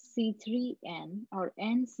C3n or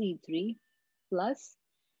nC3 plus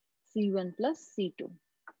C1 plus C2,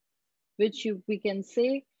 which we can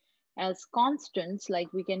say as constants,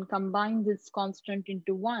 like we can combine this constant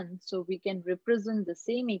into one, so we can represent the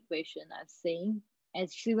same equation as saying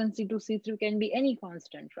as C1, C2, C3 can be any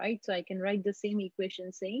constant, right? So I can write the same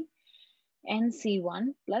equation saying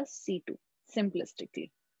nC1 plus C2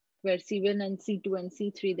 simplistically, where C1 and C2 and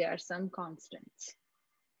C3, there are some constants.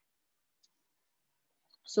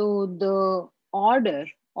 So the order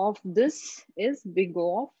of this is big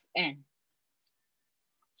O of n.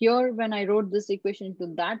 Here, when I wrote this equation to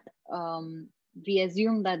that, we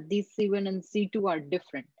assume that these C1 and C2 are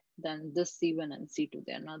different than this C1 and C2.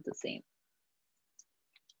 They're not the same.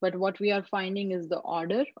 But what we are finding is the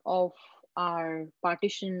order of our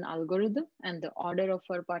partition algorithm, and the order of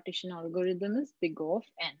our partition algorithm is big O of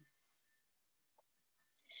n.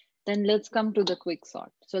 Then let's come to the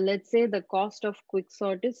quicksort. So let's say the cost of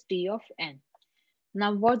quicksort is T of n.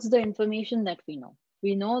 Now, what's the information that we know?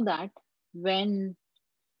 We know that when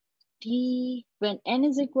n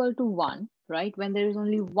is equal to 1, right? When there is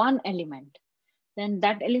only one element, then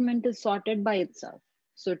that element is sorted by itself.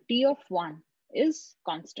 So T of 1 is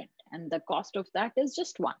constant, and the cost of that is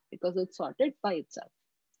just 1 because it's sorted by itself.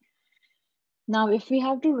 Now, if we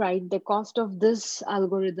have to write the cost of this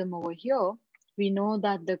algorithm over here, we know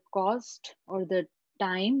that the cost or the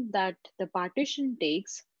time that the partition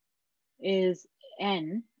takes is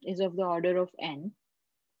of the order of n,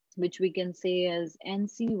 which we can say as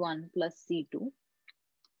nC1 plus C2.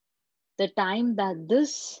 The time that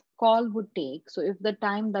this call would take, so if the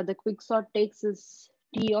time that the quicksort takes is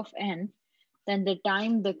T of n, then the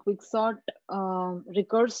time the quicksort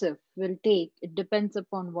recursive will take, it depends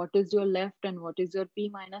upon what is your left and what is your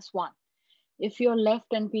P minus 1. If your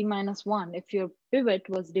left and P minus 1, if your pivot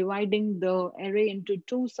was dividing the array into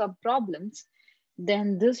two subproblems,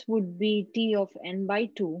 then this would be T of n by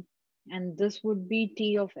 2, and this would be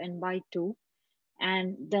T of n by 2.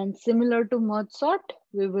 And then similar to merge sort,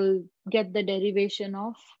 we will get the derivation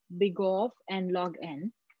of big O of n log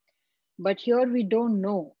n. But here we don't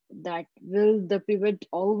know that will the pivot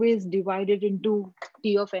always divide it into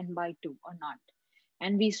T of n by 2 or not.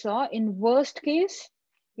 And we saw in worst case,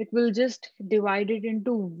 it will just divide it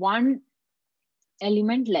into one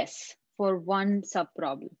element less for one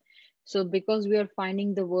subproblem. So because we are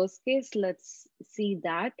finding the worst case, let's see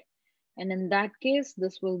that. And in that case,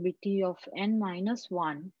 this will be T of n minus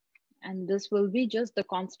 1. And this will be just the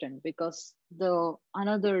constant because the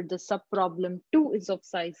subproblem 2 is of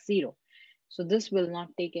size 0. So this will not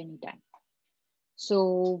take any time.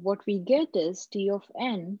 So what we get is T of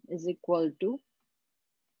n is equal to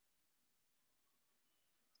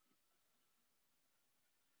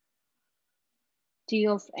T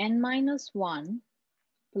of n minus 1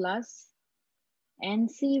 plus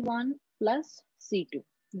nC1 plus C2.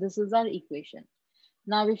 This is our equation.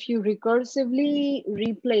 Now, if you recursively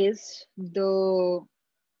replace the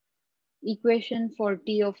equation for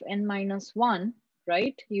T of n minus 1,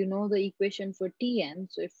 right? You know the equation for Tn.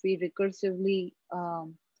 So if we recursively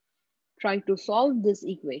try to solve this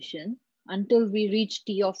equation until we reach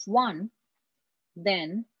T of 1,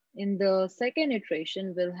 then in the second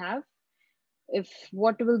iteration, we'll have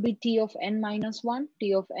what will be T of n minus 1?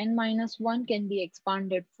 T of n minus 1 can be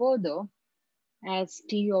expanded further as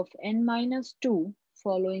T of n minus 2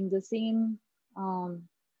 following the same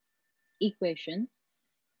equation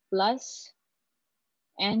plus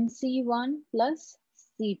nC1 plus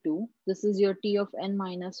C2. This is your T of n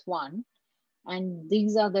minus 1. And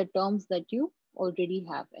these are the terms that you already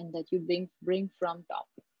have and that you bring from top.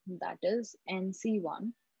 That is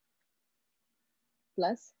nC1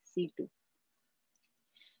 plus C2.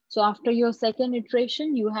 So after your second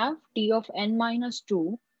iteration, you have T of n minus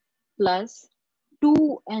 2 plus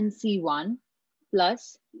 2nC1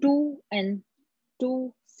 plus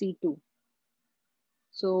 2n2C2.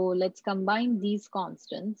 So let's combine these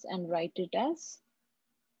constants and write it as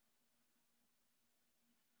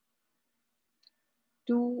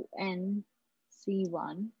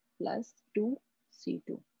 2nC1 plus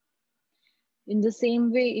 2C2. In the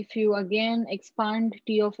same way, if you again expand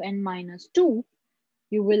T of n minus 2,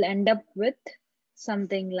 you will end up with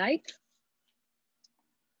something like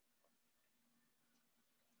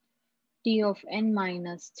T of n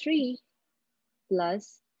minus 3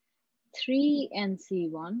 plus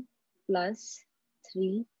 3nc1 plus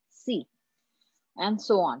 3c, and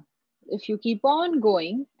so on. If you keep on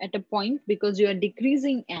going at a point, because you are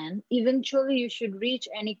decreasing n, eventually you should reach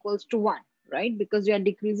n equals to 1, right? Because you are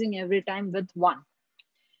decreasing every time with 1.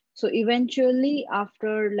 So eventually,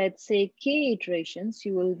 after, let's say, k iterations,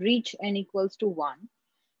 you will reach n equals to 1.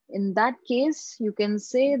 In that case, you can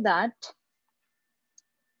say that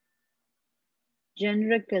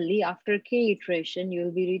generically, after k iteration, you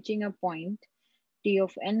will be reaching a point t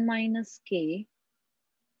of n minus k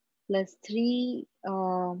plus 3,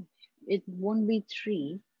 it won't be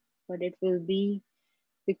 3, but it will be,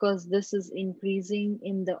 because this is increasing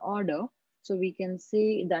in the order, so we can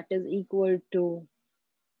say that is equal to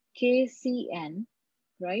kcn,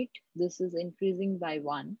 right? This is increasing by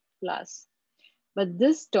 1 plus, but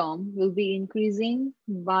this term will be increasing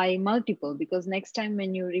by multiple, because next time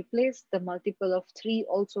when you replace, the multiple of 3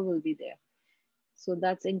 also will be there. So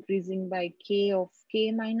that's increasing by k of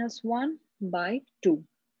k minus 1 by 2,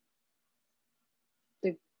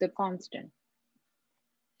 the constant.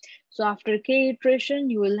 So after k iteration,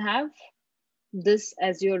 you will have this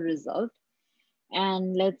as your result.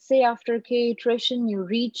 And let's say after k iteration, you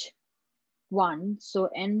reach 1. So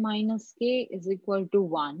n minus k is equal to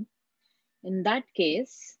 1. In that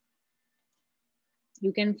case,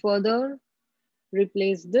 you can further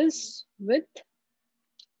replace this with,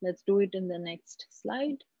 let's do it in the next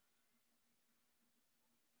slide.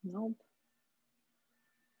 Nope.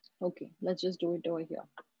 Okay, let's just do it over here.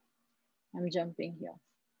 I'm jumping here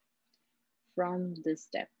from this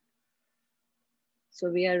step. So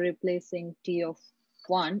we are replacing t of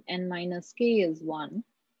 1, n minus k is 1,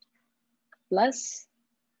 plus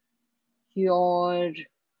your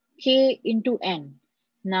k into n.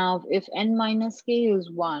 Now, if n minus k is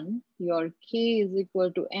 1, your k is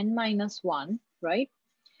equal to n minus 1, right?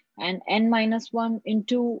 And n minus 1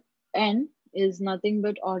 into n is nothing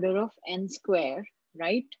but order of n square,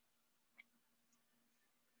 right?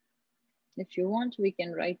 If you want, we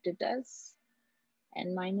can write it as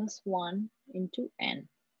n minus 1 into n,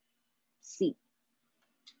 c,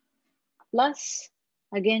 plus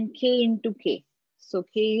again k into k. So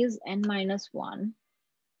k is n minus 1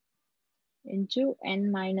 into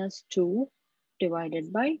n minus 2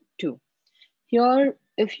 divided by 2. Here,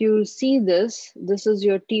 if you see this, this is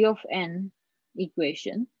your t of n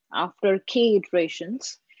equation after k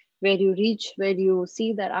iterations, where you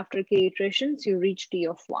see that after k iterations, you reach t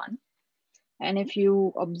of 1. And if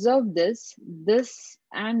you observe this, this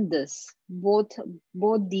and this, both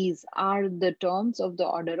these are the terms of the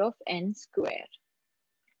order of n square.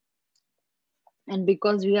 And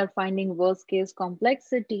because we are finding worst case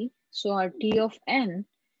complexity, so our t of n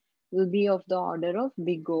will be of the order of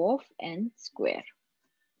big O of n square.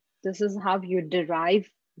 This is how you derive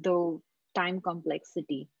the time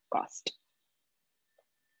complexity cost.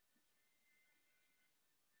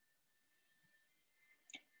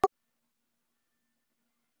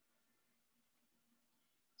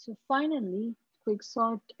 So finally,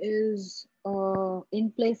 QuickSort is a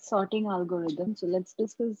in-place sorting algorithm. So let's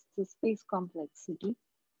discuss the space complexity.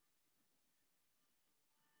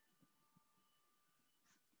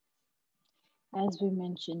 As we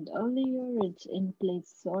mentioned earlier, it's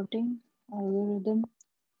in-place sorting algorithm.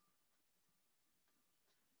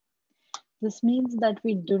 This means that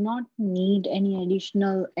we do not need any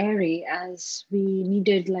additional array as we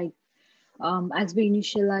needed, like as we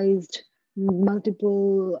initialized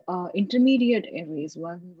multiple intermediate arrays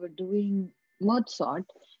while we were doing merge sort.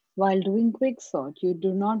 While doing quick sort, you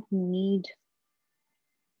do not need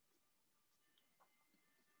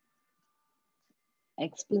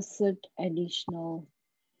explicit additional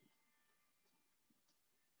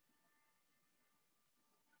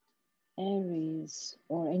arrays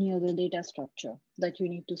or any other data structure that you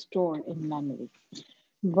need to store in memory.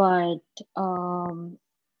 But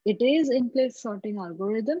it is in-place sorting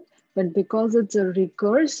algorithm, but because it's a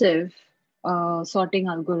recursive sorting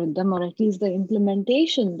algorithm, or at least the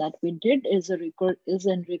implementation that we did is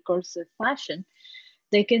in recursive fashion,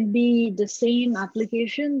 there can be the same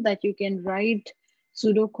application that you can write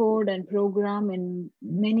pseudocode and program in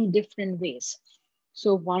many different ways.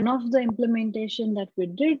 So one of the implementation that we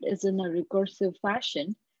did is in a recursive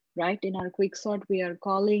fashion, right? In our QuickSort, we are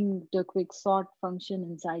calling the QuickSort function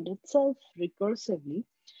inside itself recursively.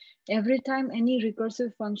 Every time any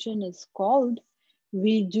recursive function is called,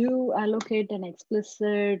 we do allocate an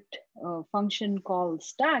explicit function called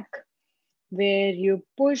stack, where you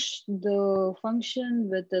push the function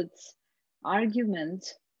with its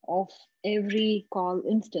arguments of every call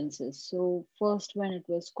instances. So first, when it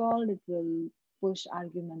was called, it will push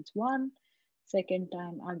arguments 1, second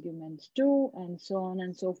time arguments 2, and so on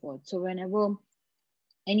and so forth. So whenever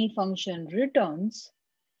any function returns,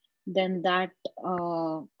 then that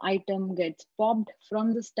item gets popped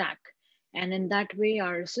from the stack. And in that way,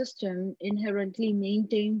 our system inherently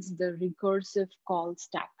maintains the recursive call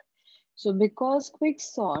stack. So because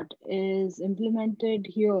QuickSort is implemented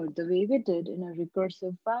here the way we did in a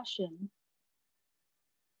recursive fashion,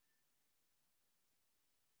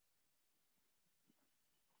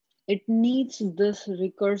 it needs this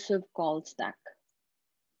recursive call stack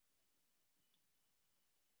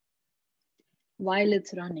while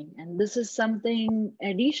it's running. And this is something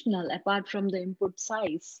additional apart from the input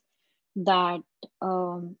size that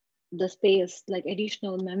the space, like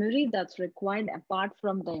additional memory that's required apart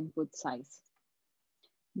from the input size.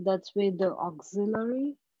 That's where the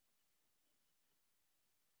auxiliary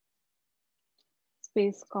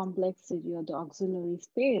space complexity or the auxiliary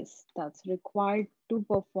space that's required to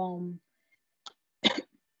perform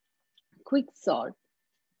QuickSort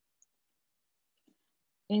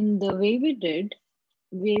in the way we did,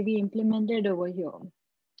 way we implemented over here.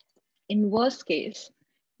 In worst case,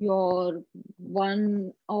 your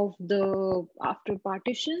one of the after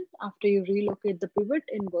partition, after you relocate the pivot,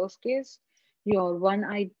 in worst case, your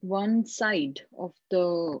one side of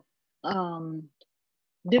the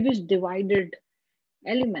divided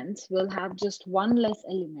elements will have just one less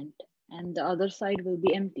element and the other side will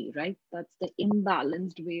be empty, right? That's the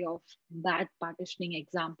imbalanced way of that partitioning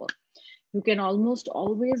example. You can almost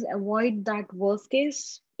always avoid that worst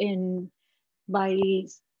case by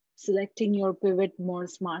selecting your pivot more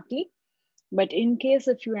smartly. But in case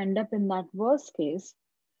if you end up in that worst case,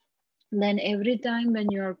 then every time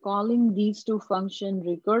when you're calling these two functions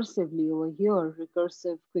recursively over here,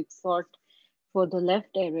 recursive quicksort for the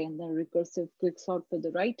left array and the recursive quicksort for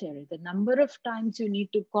the right array, the number of times you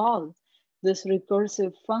need to call this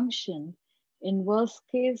recursive function, in worst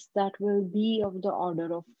case, that will be of the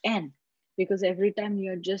order of n, because every time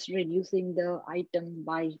you're just reducing the item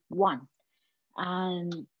by 1.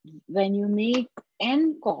 And when you make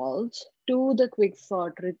n calls to the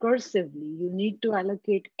quicksort recursively, you need to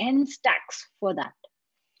allocate n stacks for that.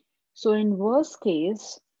 So in worst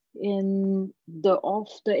case, in the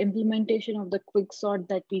implementation of the quicksort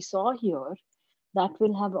that we saw here, that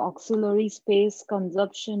will have auxiliary space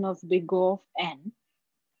consumption of big O of n,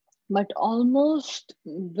 but almost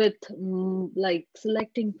with like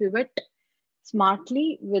selecting pivot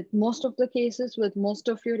smartly with most of the cases, with most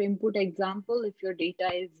of your input example, if your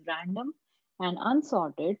data is random and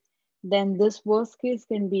unsorted, then this worst case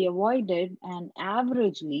can be avoided and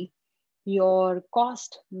averagely your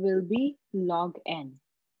cost will be log n.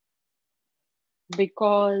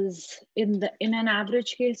 Because in an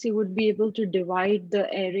average case, you would be able to divide the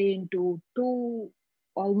array into 2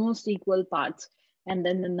 almost equal parts. And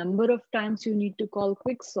then the number of times you need to call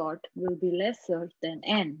quicksort will be lesser than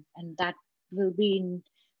n. And that will be in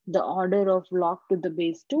the order of log to the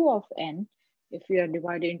base 2 of n if we are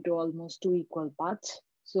divided into almost 2 equal parts.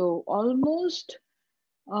 So almost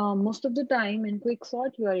most of the time in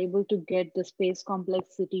quicksort, you are able to get the space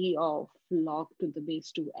complexity of log to the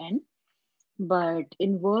base 2n. But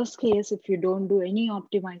in worst case, if you don't do any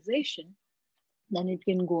optimization, then it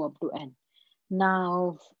can go up to n.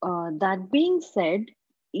 Now, that being said,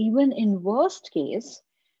 even in worst case,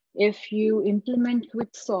 if you implement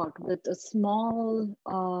QuickSort with a small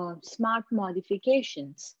smart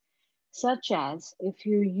modifications, such as if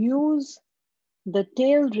you use the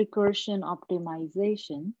tail recursion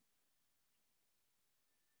optimization,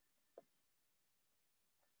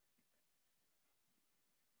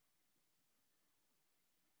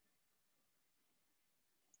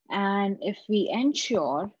 and if we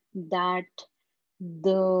ensure that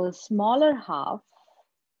the smaller half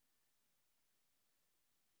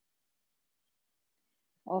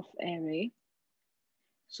of array,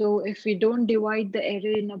 so if we don't divide the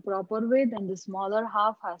array in a proper way, then the smaller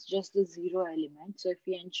half has just the 0 element. So if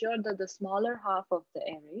we ensure that the smaller half of the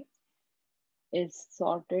array is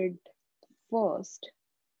sorted first,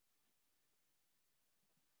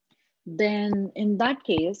 then in that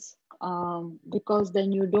case, because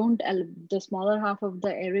then you don't, the smaller half of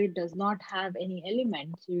the array does not have any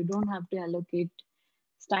elements, so you don't have to allocate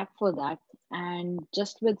stack for that. And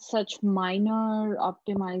just with such minor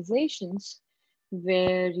optimizations,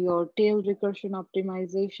 where your tail recursion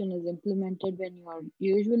optimization is implemented when you are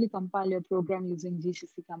usually compile your program using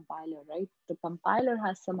GCC compiler, right? The compiler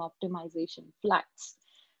has some optimization flags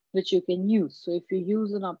which you can use. So if you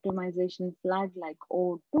use an optimization flag like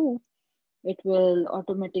O2, it will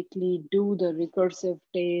automatically do the recursive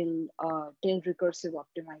tail recursive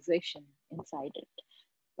optimization inside it.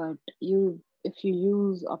 But if you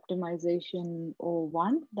use optimization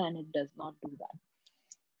O1, then it does not do that.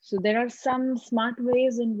 So there are some smart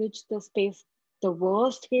ways in which the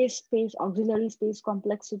worst case space, auxiliary space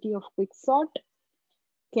complexity of QuickSort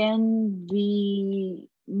can be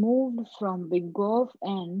moved from big O of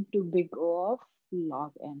n to big O of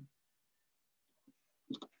log n.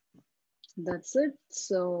 That's it.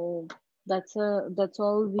 So that's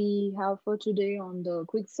all we have for today on the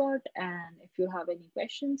QuickSort. And if you have any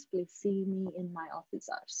questions, please see me in my office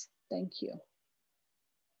hours. Thank you.